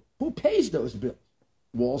 So who pays those bills?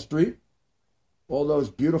 Wall Street, all those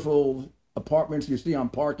beautiful apartments you see on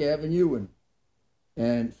Park Avenue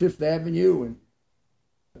and Fifth Avenue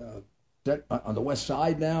and on the West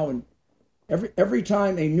Side now. And every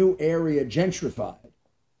time a new area gentrified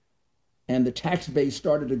and the tax base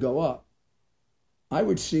started to go up, I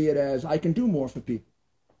would see it as I can do more for people.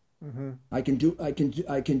 Mm-hmm.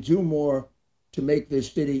 I can do more to make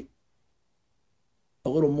this city a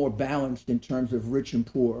little more balanced in terms of rich and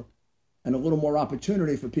poor, and a little more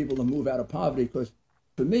opportunity for people to move out of poverty. Because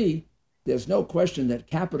for me, there's no question that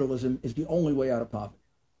capitalism is the only way out of poverty.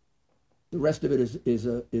 The rest of it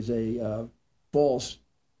is a false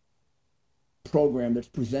program that's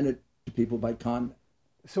presented to people by con men.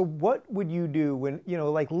 So what would you do when,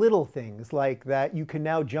 like little things like that, you can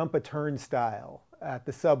now jump a turnstile at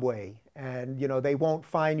the subway and, they won't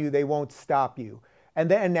fine you, they won't stop you.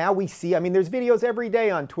 And now we see, there's videos every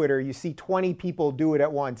day on Twitter. You see 20 people do it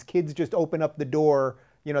at once. Kids just open up the door,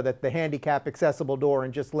 the handicap accessible door,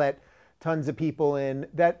 and just let tons of people in.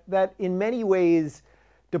 That in many ways,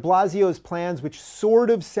 de Blasio's plans, which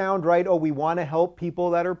sort of sound right, we want to help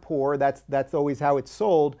people that are poor, that's always how it's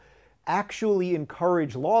sold, actually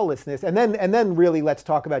encourage lawlessness. And then really let's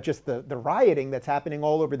talk about just the rioting that's happening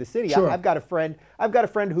all over the city. Sure. I've got a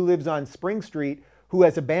friend who lives on Spring Street who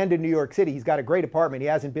has abandoned New York City. He's got a great apartment. He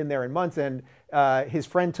hasn't been there in months, and his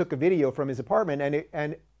friend took a video from his apartment,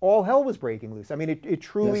 and all hell was breaking loose. It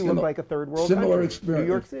truly looked like a third world country, experience. New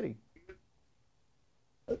York City.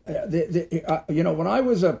 When I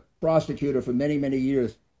was a prosecutor for many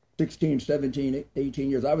years, 16, 17, 18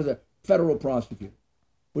 years, I was a federal prosecutor,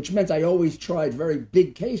 which meant I always tried very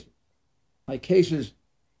big cases. My cases,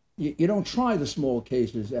 you don't try the small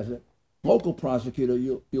cases. As a local prosecutor,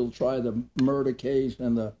 you'll try the murder case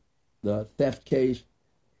and the theft case.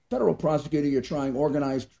 Federal prosecutor, you're trying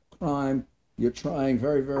organized crime. You're trying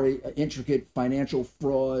very intricate financial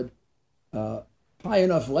fraud, high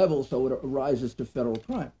enough level so it rises to federal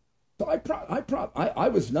crime. So I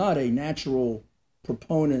was not a natural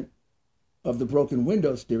proponent of the broken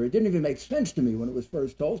windows theory. It didn't even make sense to me when it was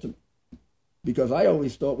first told to me, because I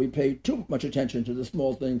always thought we paid too much attention to the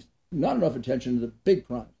small things, not enough attention to the big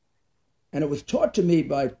crimes. And it was taught to me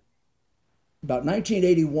by about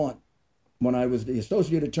 1981, when I was the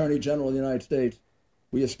Associate Attorney General of the United States.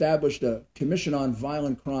 We established a Commission on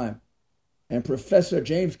Violent Crime, and Professor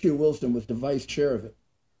James Q. Wilson was the vice chair of it.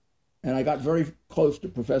 And I got very close to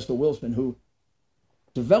Professor Wilson, who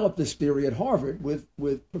developed this theory at Harvard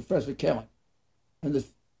with Professor Kelly. And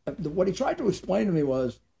what he tried to explain to me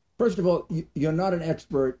was, first of all, you're not an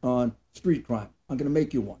expert on street crime. I'm going to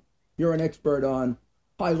make you one. You're an expert on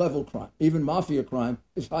high-level crime. Even mafia crime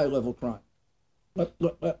is high-level crime.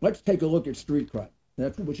 Let's take a look at street crime. And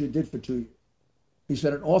that's what you did for 2 years. He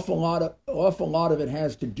said an awful lot of it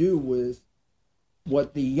has to do with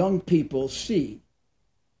what the young people see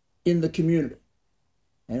in the community.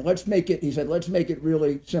 And let's make it, he said, let's make it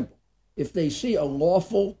really simple. If they see a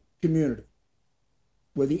lawful community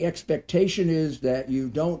where the expectation is that you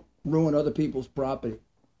don't ruin other people's property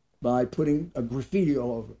by putting a graffiti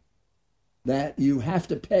all over it, that you have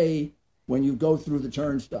to pay when you go through the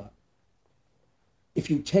turnstile. If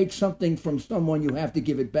you take something from someone, you have to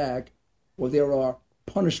give it back, or there are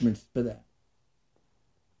punishments for that.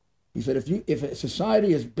 He said, if a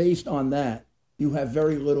society is based on that, you have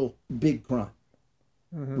very little big crime.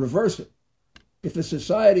 Mm-hmm. Reverse it. If a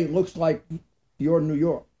society looks like your New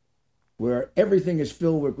York, where everything is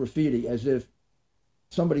filled with graffiti as if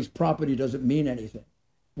somebody's property doesn't mean anything,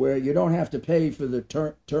 where you don't have to pay for the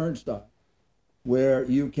turnstile, where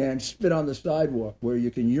you can spit on the sidewalk, where you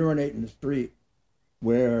can urinate in the street,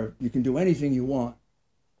 where you can do anything you want.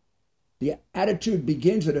 The attitude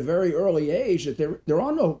begins at a very early age that there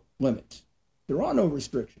are no limits. There are no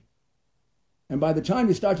restrictions. And by the time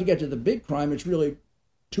you start to get to the big crime, it's really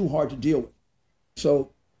too hard to deal with.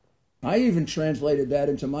 So I even translated that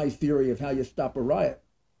into my theory of how you stop a riot,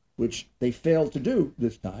 which they failed to do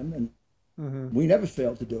this time, and we never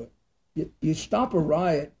failed to do it. You stop a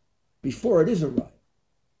riot before it is a riot.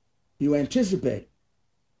 You anticipate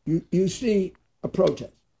it. You see a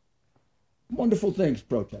protest. Wonderful things,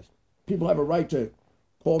 protest. People have a right to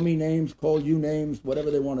call me names, call you names, whatever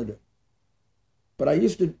they want to do. But I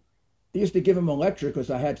used to give him a lecture because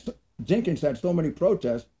Dinkins had so many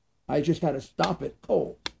protests, I just had to stop it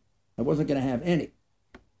cold. I wasn't going to have any.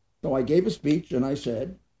 So I gave a speech and I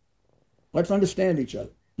said, let's understand each other.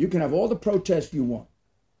 You can have all the protests you want.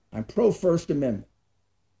 I'm pro-First Amendment.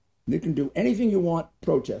 You can do anything you want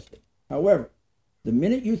protesting. However, the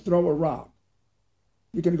minute you throw a rock,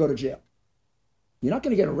 you're going to go to jail. You're not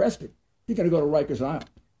going to get arrested. You're going to go to Rikers Island.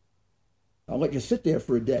 I'll let you sit there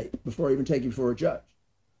for a day before I even take you for a judge.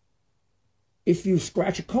 If you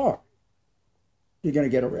scratch a car, you're going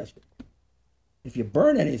to get arrested. If you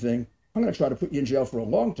burn anything, I'm going to try to put you in jail for a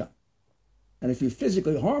long time. And if you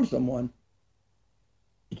physically harm someone,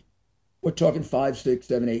 we're talking 5, 6,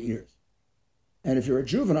 7, 8 years. And if you're a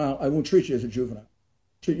juvenile, I won't treat you as a juvenile.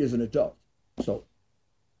 Treat you as an adult. So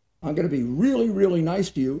I'm going to be really, really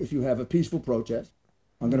nice to you if you have a peaceful protest.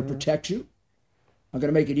 I'm going to protect you. I'm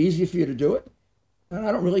going to make it easier for you to do it. And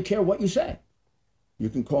I don't really care what you say. You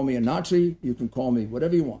can call me a Nazi. You can call me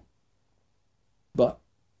whatever you want. But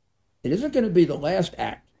it isn't going to be the last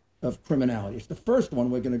act of criminality. It's the first one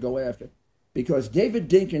we're going to go after. Because David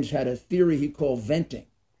Dinkins had a theory he called venting.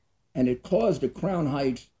 And it caused the Crown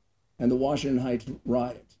Heights and the Washington Heights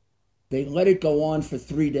riots. They let it go on for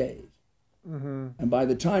 3 days. And by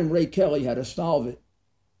the time Ray Kelly had to solve it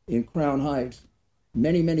in Crown Heights,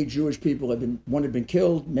 many, many Jewish people had been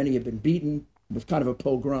killed, many had been beaten. It was kind of a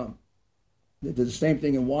pogrom. They did the same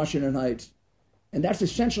thing in Washington Heights. And that's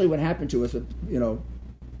essentially what happened to us, in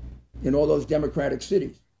all those democratic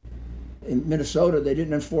cities. In Minnesota, they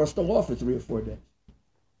didn't enforce the law for 3 or 4 days.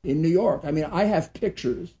 In New York, I have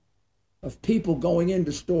pictures of people going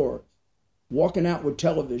into stores, walking out with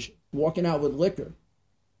television, walking out with liquor,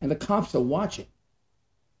 and the cops are watching.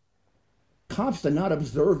 Cops are not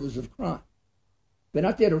observers of crime. They're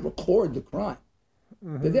not there to record the crime.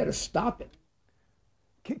 They're there to stop it.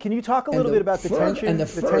 Can you talk a little bit about the tension? And the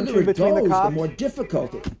further it between goes, the cops? the more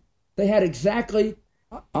difficult. They had exactly.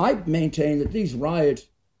 I maintain that these riots,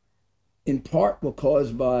 in part, were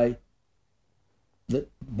caused by the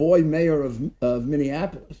boy mayor of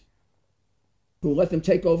Minneapolis, who let them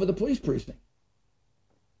take over the police precinct.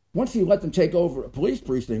 Once you let them take over a police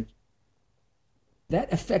precinct,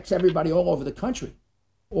 that affects everybody all over the country.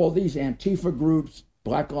 All these Antifa groups,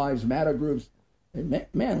 Black Lives Matter groups. And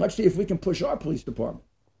man, let's see if we can push our police department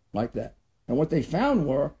like that. And what they found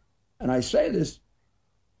were, and I say this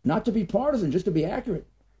not to be partisan, just to be accurate,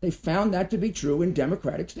 they found that to be true in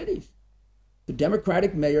democratic cities. The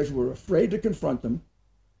Democratic mayors were afraid to confront them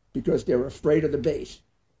because they were afraid of the base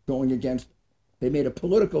going against them. They made a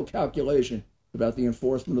political calculation about the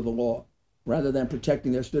enforcement of the law rather than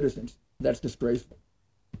protecting their citizens. That's disgraceful.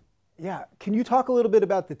 Yeah. Can you talk a little bit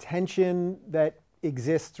about the tension that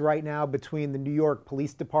exists right now between the New York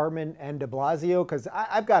Police Department and de Blasio? Because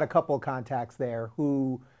I've got a couple of contacts there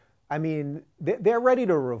who I mean, they're ready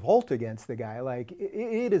to revolt against the guy. Like,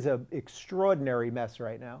 it is an extraordinary mess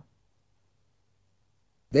right now.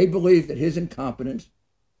 They believe that his incompetence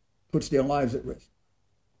puts their lives at risk.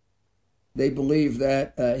 They believe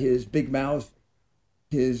that his big mouth,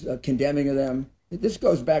 his condemning of them. This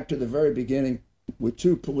goes back to the very beginning with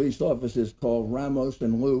two police officers called Ramos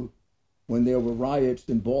and Lou when there were riots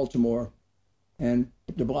in Baltimore, and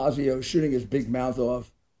de Blasio, shooting his big mouth off,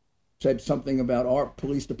 said something about our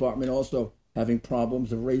police department also having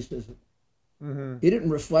problems of racism. Mm-hmm. He didn't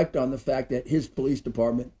reflect on the fact that his police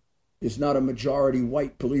department is not a majority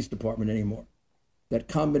white police department anymore. That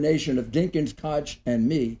combination of Dinkins, Koch, and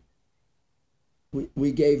me,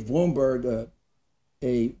 we gave Bloomberg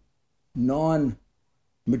a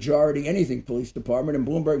non-majority anything police department, and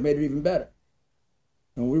Bloomberg made it even better.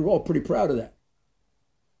 And we were all pretty proud of that.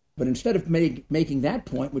 But instead of making that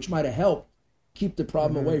point, which might have helped keep the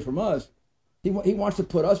problem away from us, he wants to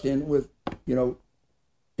put us in with,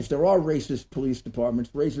 if there are racist police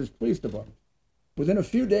departments. Within a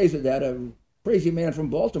few days of that, a crazy man from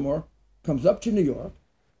Baltimore comes up to New York.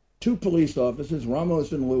 Two police officers,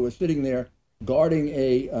 Ramos and Lou, are sitting there guarding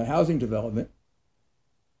a housing development,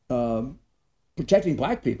 protecting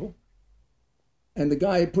black people. And the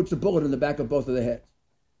guy puts a bullet in the back of both of their heads.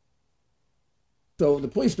 So the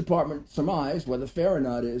police department surmised, whether fair or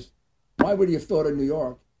not, is why would he have thought of New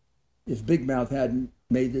York if Big Mouth hadn't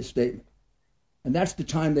made this statement? And that's the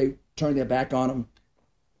time they turned their back on him,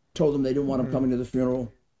 told him they didn't want him coming to the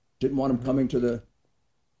funeral, didn't want him coming to the...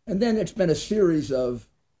 And then it's been a series of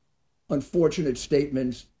unfortunate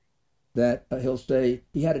statements that he'll say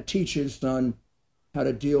he had to teach his son how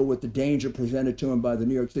to deal with the danger presented to him by the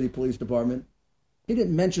New York City Police Department. He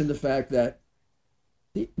didn't mention the fact that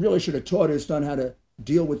he really should have taught his son how to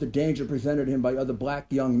deal with the danger presented to him by other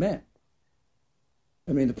black young men.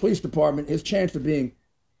 I mean, the police department, his chance of being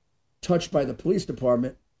touched by the police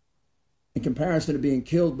department in comparison to being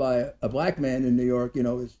killed by a black man in New York,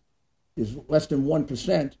 is less than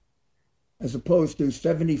 1%, as opposed to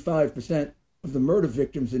 75% of the murder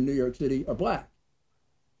victims in New York City are black,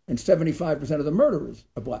 and 75% of the murderers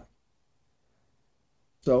are black.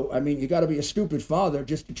 So, I mean, you got to be a stupid father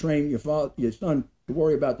just to train your son to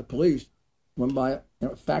worry about the police, when by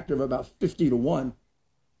a factor of about 50 to 1,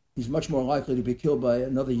 he's much more likely to be killed by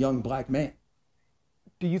another young black man.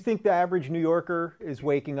 Do you think the average New Yorker is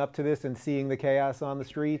waking up to this and seeing the chaos on the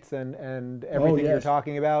streets and everything you're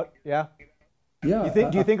talking about? Yeah? Yeah.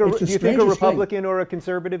 Do you think a Republican or a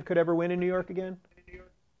conservative could ever win in New York again?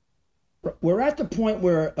 We're at the point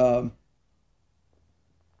where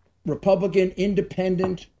Republican,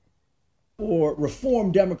 independent, or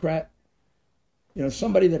reform Democrat,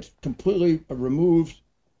 somebody that's completely removed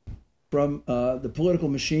from the political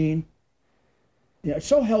machine. It's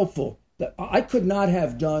so helpful that I could not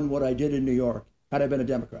have done what I did in New York had I been a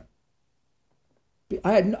Democrat.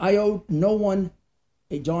 I owed no one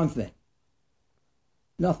a darn thing.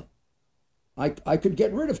 Nothing. I could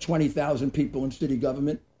get rid of 20,000 people in city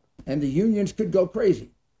government, and the unions could go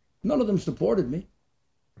crazy. None of them supported me.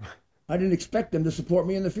 I didn't expect them to support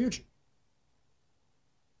me in the future.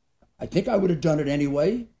 I think I would have done it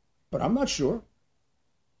anyway, but I'm not sure.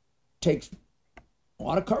 It takes a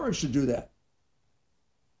lot of courage to do that.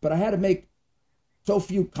 But I had to make so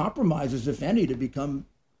few compromises, if any, to become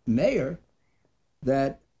mayor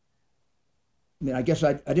that, I guess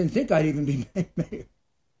I didn't think I'd even be mayor.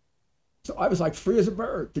 So I was like free as a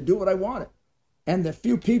bird to do what I wanted. And the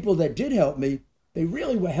few people that did help me, they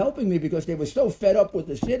really were helping me because they were so fed up with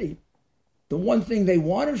the city. The one thing they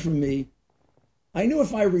wanted from me, I knew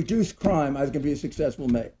if I reduced crime, I was going to be a successful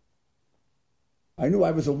mayor. I knew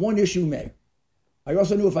I was a one-issue mayor. I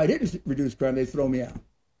also knew if I didn't reduce crime, they'd throw me out.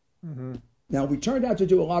 Mm-hmm. Now, we turned out to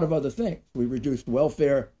do a lot of other things. We reduced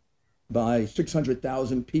welfare by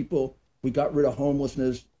 600,000 people. We got rid of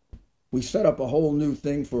homelessness. We set up a whole new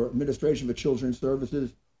thing for Administration for Children's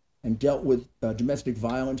Services and dealt with domestic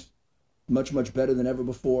violence much, much better than ever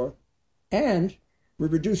before. And we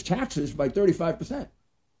reduced taxes by 35%,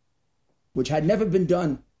 which had never been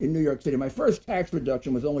done in New York City. My first tax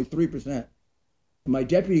reduction was only 3%. And my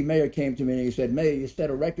deputy mayor came to me and he said, "Mayor, you set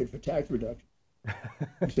a record for tax reduction."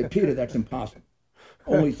 I said, "Peter, that's impossible.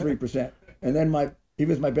 Only 3%. And then he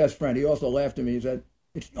was my best friend. He also laughed at me. He said,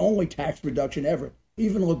 "It's the only tax reduction ever.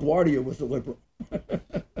 Even LaGuardia was a liberal."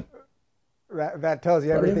 That tells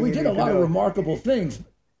you everything. We did a lot of remarkable things,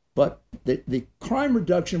 but the crime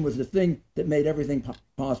reduction was the thing that made everything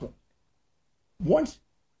possible. Once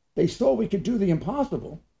they saw we could do the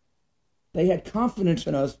impossible, they had confidence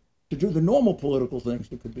in us to do the normal political things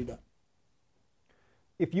that could be done.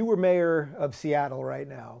 if you were mayor of Seattle right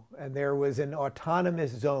now and there was an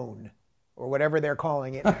autonomous zone or whatever they're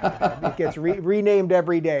calling it now, it gets renamed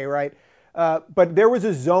every day, right? But there was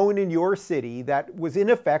a zone in your city that was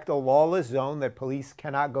in effect a lawless zone that police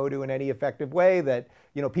cannot go to in any effective way, that,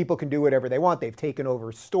 you know, people can do whatever they want. They've taken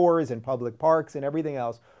over stores and public parks and everything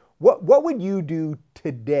else. What would you do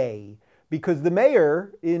today? Because the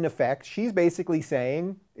mayor, in effect, she's basically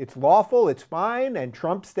saying it's lawful, it's fine, and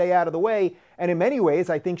Trump stay out of the way. And in many ways,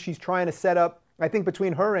 I think she's trying to set up, I think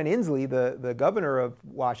between her and Inslee, the governor of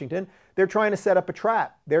Washington, they're trying to set up a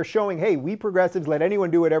trap. They're showing, hey, we progressives let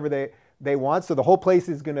anyone do whatever they want, so the whole place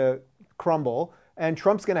is going to crumble, and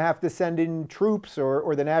Trump's going to have to send in troops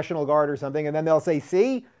or the National Guard or something, and then they'll say,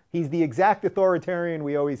 see, he's the exact authoritarian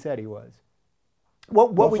we always said he was.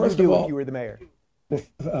 What would you do if you were the mayor?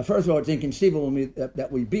 First of all, it's inconceivable to me that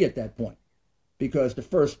we'd be at that point, because the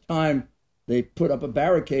first time they put up a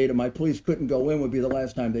barricade and my police couldn't go in would be the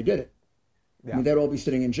last time they did it. Yeah. I mean, they'd all be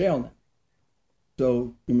sitting in jail now.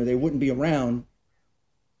 So, I mean, they wouldn't be around.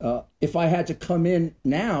 If I had to come in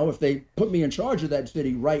now, if they put me in charge of that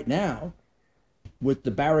city right now, with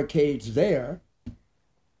the barricades there,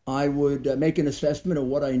 I would make an assessment of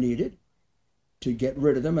what I needed to get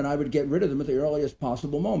rid of them, and I would get rid of them at the earliest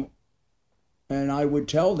possible moment. And I would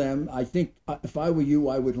tell them, I think if I were you,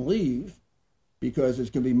 I would leave, because it's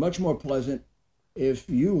going to be much more pleasant if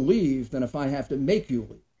you leave than if I have to make you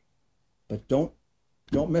leave. But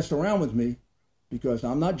don't mess around with me, because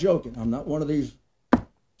I'm not joking. I'm not one of these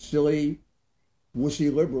silly,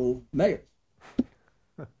 wussy liberal mayors.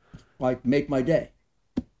 Like, make my day.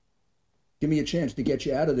 Give me a chance to get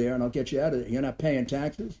you out of there, and I'll get you out of there. You're not paying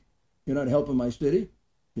taxes. You're not helping my city.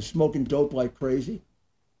 You're smoking dope like crazy.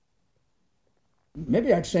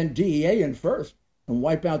 Maybe I'd send DEA in first and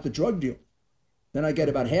wipe out the drug dealers. Then I'd get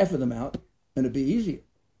about half of them out, and it'd be easier.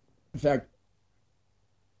 In fact,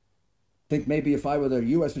 I think maybe if I were the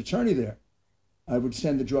U.S. attorney there, I would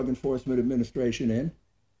send the Drug Enforcement Administration in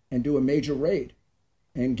and do a major raid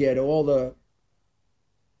and get all the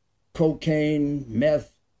cocaine,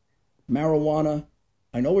 meth, marijuana.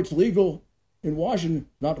 I know it's legal in Washington,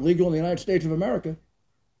 not legal in the United States of America.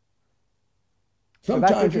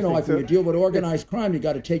 Sometimes, you know, like when you deal with organized crime, you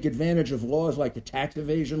got to take advantage of laws like the tax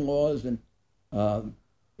evasion laws, and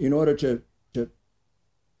in order to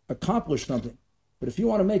accomplish something. But if you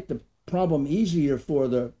want to make the problem easier for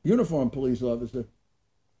the uniformed police officer,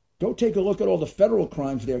 go take a look at all the federal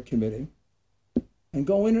crimes they're committing, and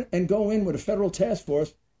go in with a federal task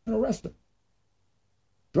force and arrest them.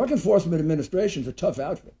 Drug Enforcement Administration is a tough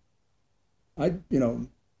outfit. I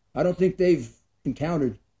don't think they've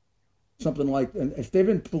encountered something like, and if they've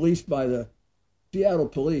been policed by the Seattle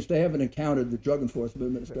police, they haven't encountered the Drug Enforcement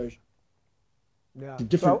Administration. Yeah.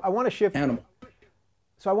 So I want to shift. Animal.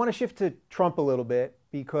 So I want to shift to Trump a little bit,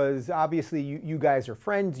 because obviously you guys are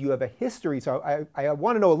friends. You have a history. So I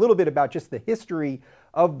want to know a little bit about just the history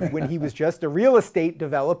of when he was just a real estate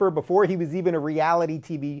developer before he was even a reality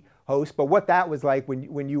TV host, but what that was like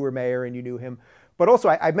when you were mayor and you knew him. But also,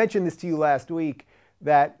 I mentioned this to you last week,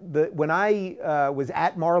 that when I was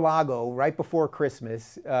at Mar-a-Lago right before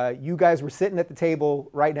Christmas, you guys were sitting at the table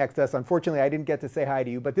right next to us. Unfortunately, I didn't get to say hi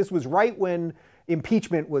to you, but this was right when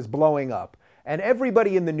impeachment was blowing up. And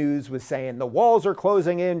everybody in the news was saying, the walls are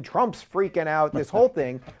closing in, Trump's freaking out, this whole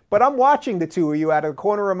thing. But I'm watching the two of you out of the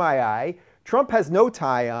corner of my eye. Trump has no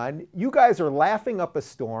tie on. You guys are laughing up a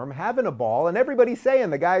storm, having a ball, and everybody's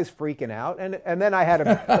saying the guy's freaking out. And then I had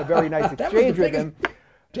a very nice exchange with him.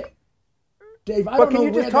 Dave, I don't know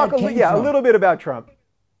where that came from. But can you just talk a little bit about Trump?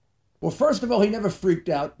 Well, first of all, he never freaked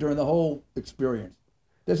out during the whole experience.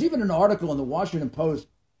 There's even an article in the Washington Post.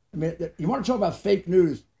 I mean, you want to talk about fake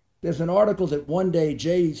news? There's an article that one day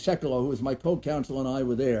Jay Sekulow, who was my co-counsel, and I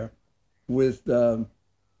were there with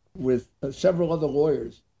several other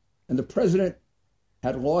lawyers. And the president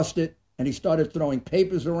had lost it, and he started throwing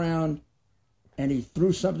papers around, and he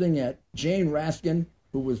threw something at Jane Raskin,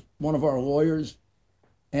 who was one of our lawyers.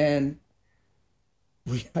 And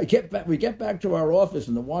we get back to our office,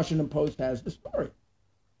 and the Washington Post has the story.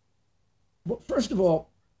 Well, first of all,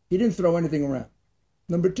 he didn't throw anything around.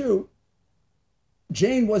 Number two,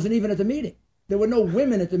 Jane wasn't even at the meeting. There were no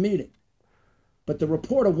women at the meeting. But the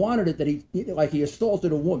reporter wanted it that he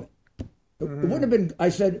assaulted a woman. It wouldn't have been, I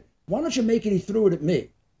said, why don't you make it he threw it at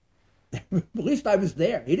me? At least I was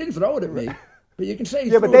there. He didn't throw it at me. But you can say he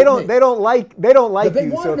threw it at me. Yeah, but they don't like but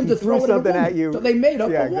you, so if he threw something at you. So they made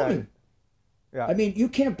up a woman. Exactly. Yeah. I mean, you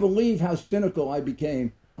can't believe how cynical I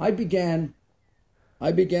became. I began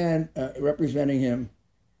representing him,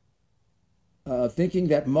 thinking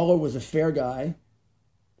that Mueller was a fair guy.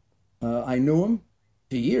 I knew him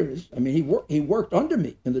for years. I mean, he worked under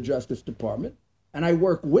me in the Justice Department, and I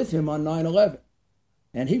worked with him on 9/11.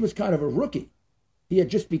 And he was kind of a rookie. He had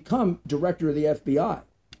just become director of the FBI.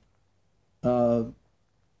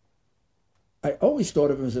 I always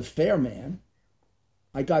thought of him as a fair man.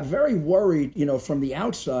 I got very worried, from the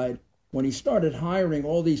outside when he started hiring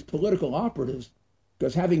all these political operatives,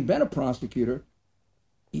 because having been a prosecutor,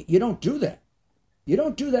 you don't do that. You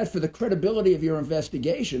don't do that for the credibility of your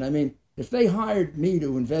investigation. I mean, if they hired me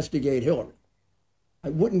to investigate Hillary, I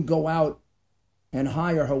wouldn't go out and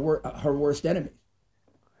hire her worst enemies.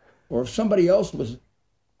 Or if somebody else was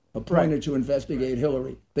appointed to investigate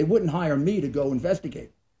Hillary, they wouldn't hire me to go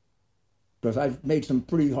investigate, because I've made some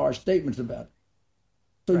pretty harsh statements about it.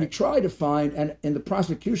 So you try to find, and in the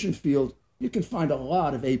prosecution field, you can find a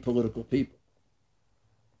lot of apolitical people.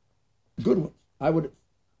 Good ones.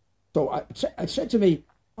 I said to me,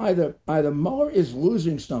 either Mueller is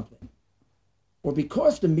losing something, or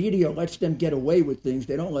because the media lets them get away with things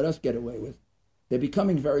they don't let us get away with, they're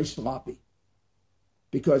becoming very sloppy.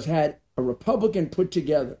 Because had a Republican put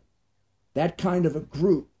together that kind of a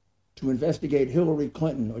group to investigate Hillary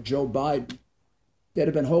Clinton or Joe Biden, they'd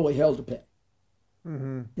have been wholly hell to pay.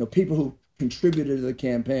 Mm-hmm. People who contributed to the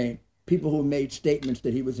campaign, people who made statements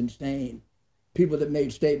that he was insane, people that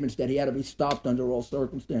made statements that he had to be stopped under all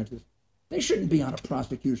circumstances. They shouldn't be on a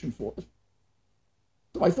prosecution force.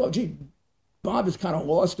 So I thought, gee, Bob has kind of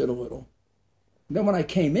lost it a little. And then when I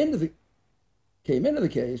came into the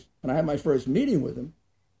case, and I had my first meeting with him,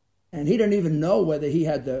 and he didn't even know whether he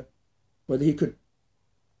could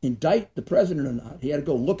indict the president or not. He had to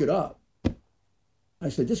go look it up. I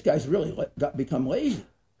said, this guy's really become lazy.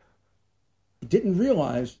 He didn't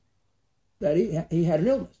realize that he had an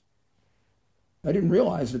illness. I didn't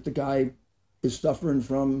realize that the guy is suffering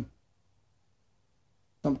from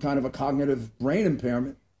some kind of a cognitive brain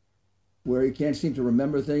impairment where he can't seem to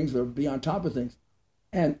remember things or be on top of things.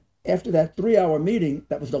 And after that 3-hour meeting,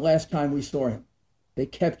 that was the last time we saw him. They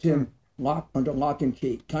kept him under lock and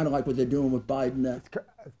key, kind of like what they're doing with Biden now.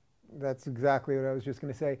 That's exactly what I was just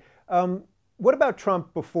going to say. What about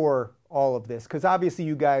Trump before all of this? Because obviously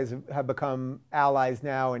you guys have become allies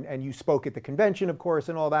now, and you spoke at the convention, of course,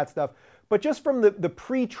 and all that stuff. But just from the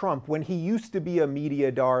pre-Trump, when he used to be a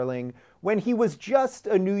media darling, when he was just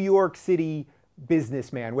a New York City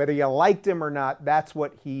businessman, whether you liked him or not, that's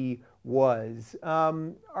what he was.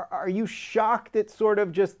 Are you shocked at sort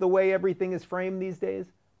of just the way everything is framed these days?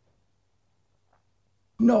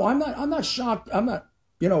 No, I'm not shocked. I'm not,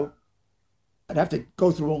 I'd have to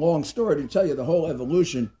go through a long story to tell you the whole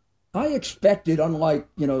evolution. I expected, unlike,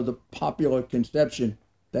 the popular conception,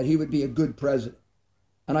 that he would be a good president.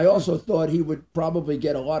 And I also thought he would probably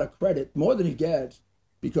get a lot of credit, more than he gets,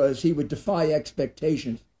 because he would defy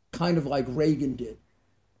expectations, kind of like Reagan did.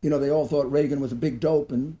 They all thought Reagan was a big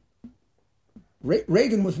dope, and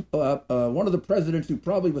Reagan was one of the presidents who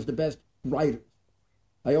probably was the best writer.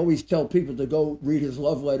 I always tell people to go read his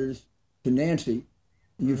love letters to Nancy,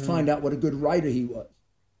 and you'd find out what a good writer he was.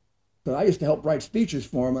 So I used to help write speeches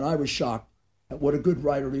for him, and I was shocked at what a good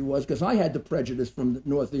writer he was, because I had the prejudice from the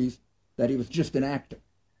Northeast that he was just an actor.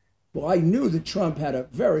 Well, I knew that Trump had a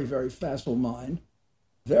very, very facile mind,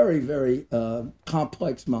 very, very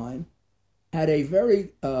complex mind, had a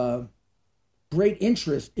very great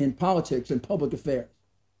interest in politics and public affairs.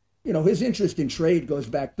 His interest in trade goes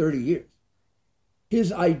back 30 years.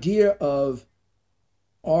 His idea of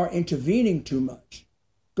our intervening too much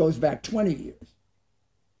goes back 20 years.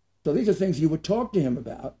 So these are things you would talk to him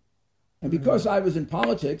about. And because I was in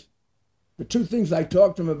politics, the two things I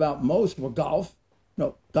talked to him about most were golf,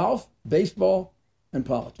 baseball, and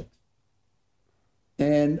politics.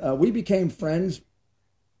 And we became friends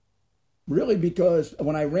really because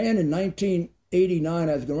when I ran in 1989,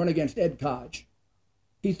 I was going to run against Ed Koch.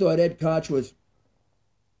 He thought Ed Koch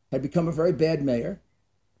had become a very bad mayor,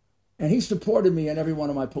 and he supported me in every one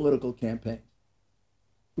of my political campaigns.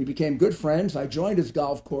 We became good friends. I joined his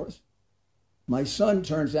golf course. My son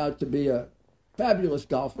turns out to be a fabulous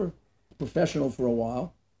golfer, professional for a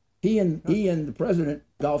while. He and the president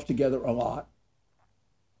golfed together a lot.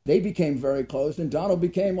 They became very close, and Donald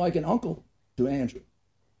became like an uncle to Andrew.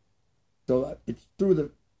 So it's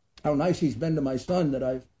through how nice he's been to my son that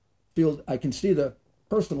I feel I can see the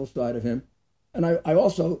personal side of him. And I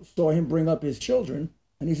also saw him bring up his children,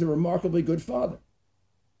 and he's a remarkably good father.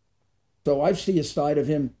 So I see a side of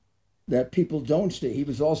him that people don't see. He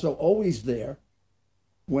was also always there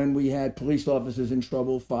when we had police officers in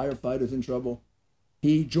trouble, firefighters in trouble.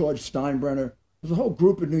 He, George Steinbrenner, there's a whole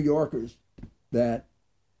group of New Yorkers that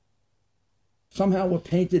somehow were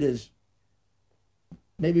painted as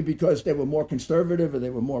maybe because they were more conservative or they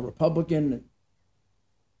were more Republican.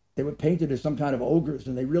 they were painted as some kind of ogres,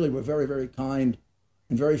 and they really were very, very kind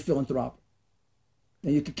and very philanthropic.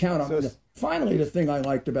 And you could count on it. Finally, the thing I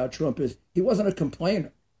liked about Trump is he wasn't a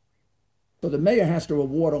complainer. So the mayor has to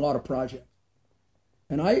award a lot of projects.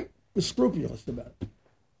 And I was scrupulous about it.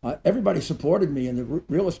 Everybody supported me in the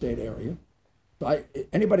real estate area. So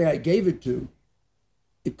anybody I gave it to,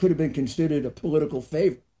 it could have been considered a political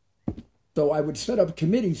favor. So I would set up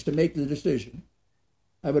committees to make the decision.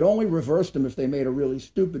 I would only reverse them if they made a really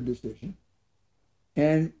stupid decision.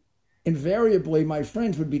 And invariably, my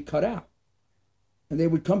friends would be cut out. And they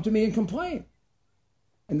would come to me and complain.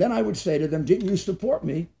 And then I would say to them, didn't you support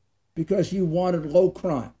me because you wanted low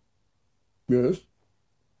crime? Yes.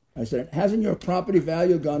 I said, hasn't your property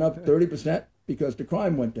value gone up 30% because the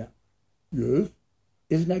crime went down? Yes.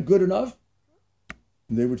 Isn't that good enough?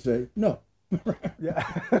 And they would say, no. Yeah.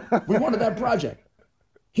 We wanted that project.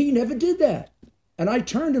 He never did that. And I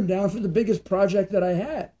turned him down for the biggest project that I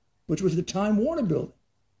had, which was the Time Warner building,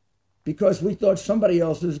 because we thought somebody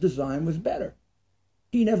else's design was better.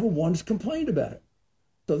 He never once complained about it.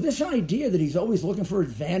 So this idea that he's always looking for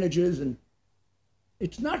advantages, and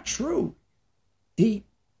it's not true. He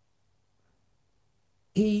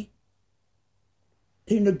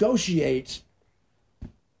negotiates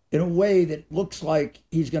in a way that looks like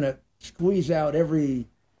he's going to squeeze out every,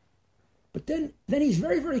 but then he's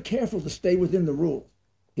very, very careful to stay within the rules.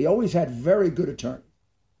 He always had very good attorneys,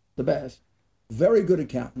 the best, very good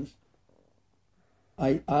accountants.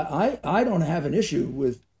 I don't have an issue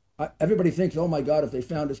with, everybody thinks, oh my God, if they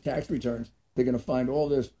found his tax returns, they're going to find all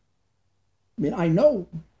this. I mean, I know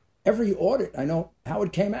every audit, I know how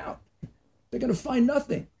it came out. They're going to find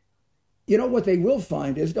nothing. You know what they will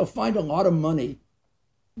find is they'll find a lot of money,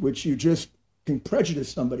 which you just can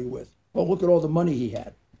prejudice somebody with. Oh, look at all the money he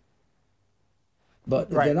had.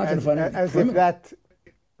 But right. They're not going to find anything criminal. If that,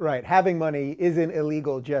 right, having money isn't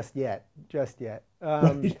illegal just yet. Right.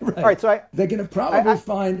 All right, so they're going to probably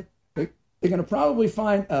find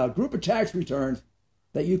a group of tax returns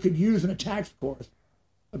that you could use in a tax course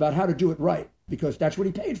about how to do it right, because that's what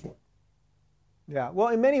he paid for. Yeah, well,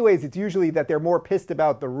 in many ways, it's usually that they're more pissed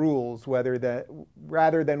about the rules rather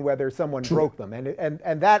than whether someone broke them,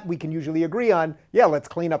 and that we can usually agree on. Yeah, let's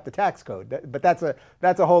clean up the tax code, but that's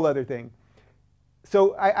a whole other thing.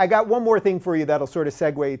 So I got one more thing for you that'll sort of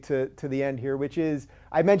segue to the end here, which is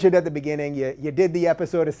I mentioned at the beginning you did the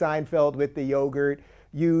episode of Seinfeld with the yogurt.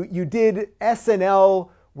 You did SNL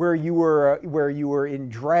where you were in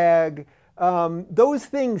drag. Those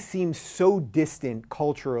things seem so distant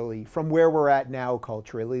culturally from where we're at now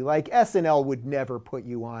culturally. Like SNL would never put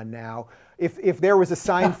you on now. If there was a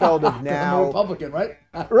Seinfeld of now, I'm a Republican, right?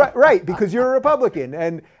 right, because you're a Republican,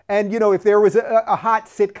 and you know, if there was a hot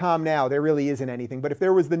sitcom now, there really isn't anything. But if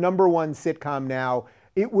there was the #1 sitcom now,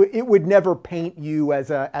 it would never paint you as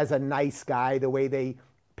a nice guy the way they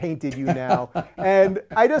painted you now. And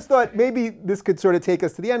I just thought maybe this could sort of take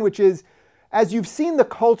us to the end, which is, as you've seen the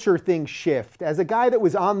culture thing shift, as a guy that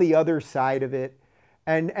was on the other side of it,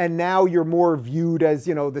 and now you're more viewed as,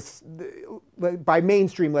 you know, by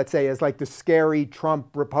mainstream, let's say, as like the scary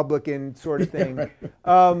Trump Republican sort of thing.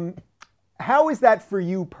 Right. How is that for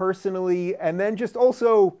you personally? And then just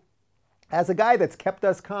also, as a guy that's kept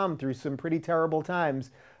us calm through some pretty terrible times,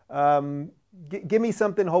 give me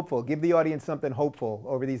something hopeful. Give the audience something hopeful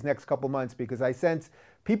over these next couple months, because I sense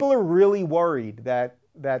people are really worried that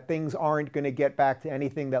things aren't going to get back to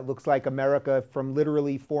anything that looks like America from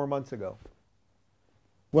literally 4 months ago.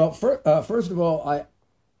 Well, first of all, I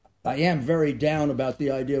am very down about the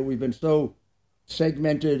idea we've been so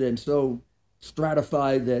segmented and so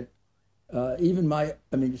stratified that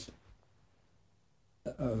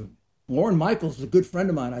Lorne Michaels is a good friend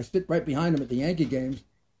of mine. I sit right behind him at the Yankee games.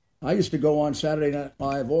 I used to go on Saturday Night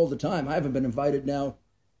Live all the time. I haven't been invited now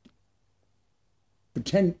for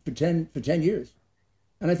 10 years.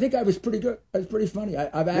 And I think I was pretty good. I was pretty funny.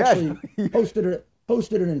 I've actually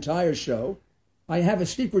hosted an entire show. I have a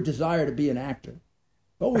secret desire to be an actor.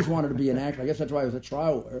 Always wanted to be an actor. I guess that's why I was a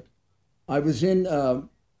trial lawyer. I was in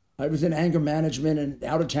anger management and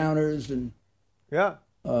Out of Towners and a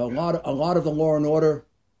lot of the Law and Order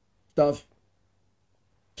stuff.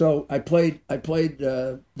 So I played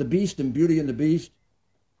the Beast in Beauty and the Beast.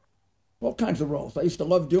 All kinds of roles. I used to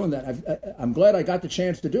love doing that. I'm glad I got the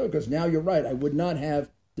chance to do it, because now you're right. I would not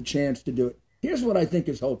have the chance to do it. Here's what I think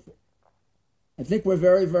is hopeful. I think we're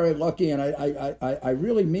very, very lucky, and I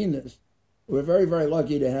really mean this. We're very, very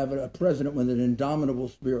lucky to have a president with an indomitable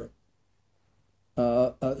spirit.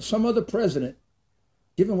 Some other president,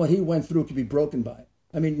 given what he went through, could be broken by it.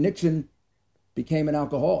 I mean, Nixon became an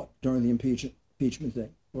alcoholic during the impeachment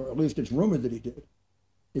thing, or at least it's rumored that he did.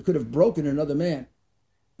 It could have broken another man.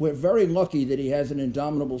 we're very lucky that he has an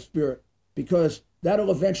indomitable spirit, because that'll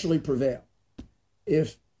eventually prevail.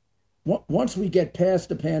 If once we get past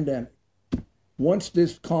the pandemic, once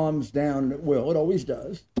this calms down, and it will, it always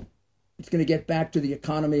does, it's going to get back to the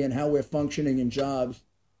economy and how we're functioning in jobs.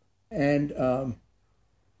 And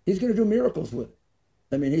he's going to do miracles with it.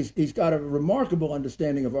 I mean, he's got a remarkable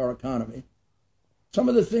understanding of our economy. Some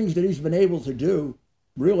of the things that he's been able to do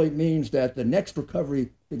really means that the next recovery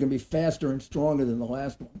is going to be faster and stronger than the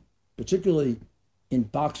last one, particularly in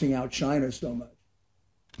boxing out China so much.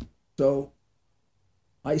 So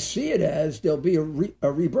I see it as there'll be a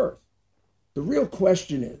rebirth. The real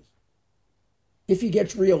question is, if he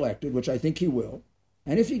gets reelected, which I think he will,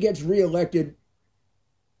 and if he gets reelected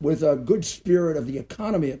with a good spirit of the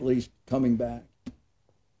economy at least coming back,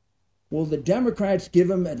 will the Democrats give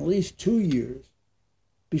him at least 2 years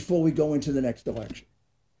before we go into the next election?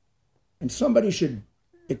 And somebody should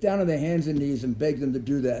get down on their hands and knees and beg them to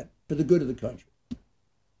do that for the good of the country.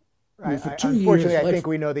 Right. I mean, for 2 years, I think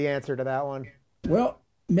we know the answer to that one. Well,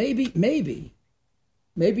 maybe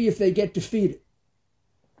if they get defeated,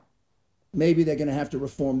 maybe they're going to have to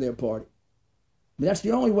reform their party. I mean, that's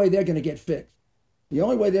the only way they're going to get fixed. The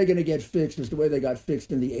only way they're going to get fixed is the way they got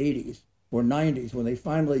fixed in the 80s or 90s, when they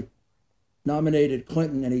finally nominated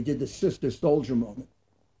Clinton and he did the sister soldier moment.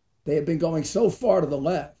 They had been going so far to the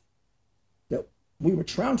left that we were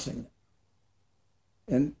trouncing them.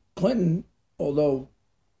 And Clinton, although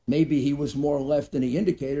maybe he was more left than he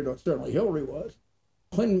indicated, or certainly Hillary was,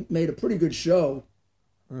 Clinton made a pretty good show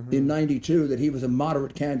in 92 that he was a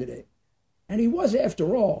moderate candidate. And he was,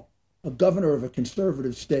 after all, a governor of a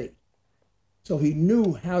conservative state. So he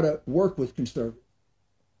knew how to work with conservatives.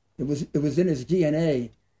 It was in his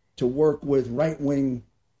DNA to work with right-wing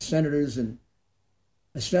senators and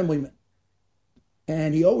assemblymen.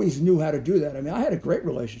 And he always knew how to do that. I mean, I had a great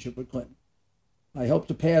relationship with Clinton. I helped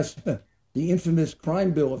to pass the infamous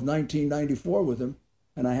crime bill of 1994 with him,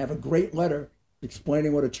 and I have a great letter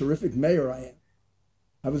explaining what a terrific mayor I am.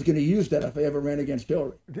 I was going to use that if I ever ran against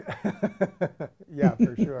Hillary. Yeah,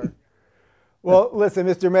 for sure. Well, listen,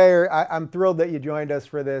 Mr. Mayor, I'm thrilled that you joined us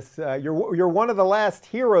for this. You're one of the last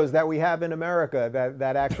heroes that we have in America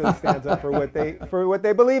that actually stands up for what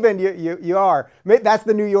they believe in. You are. That's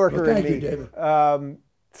the New Yorker in me. Thank you, David.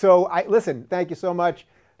 So listen. Thank you so much.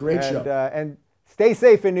 Great show. And stay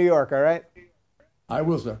safe in New York. All right. I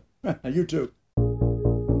will, sir. You too.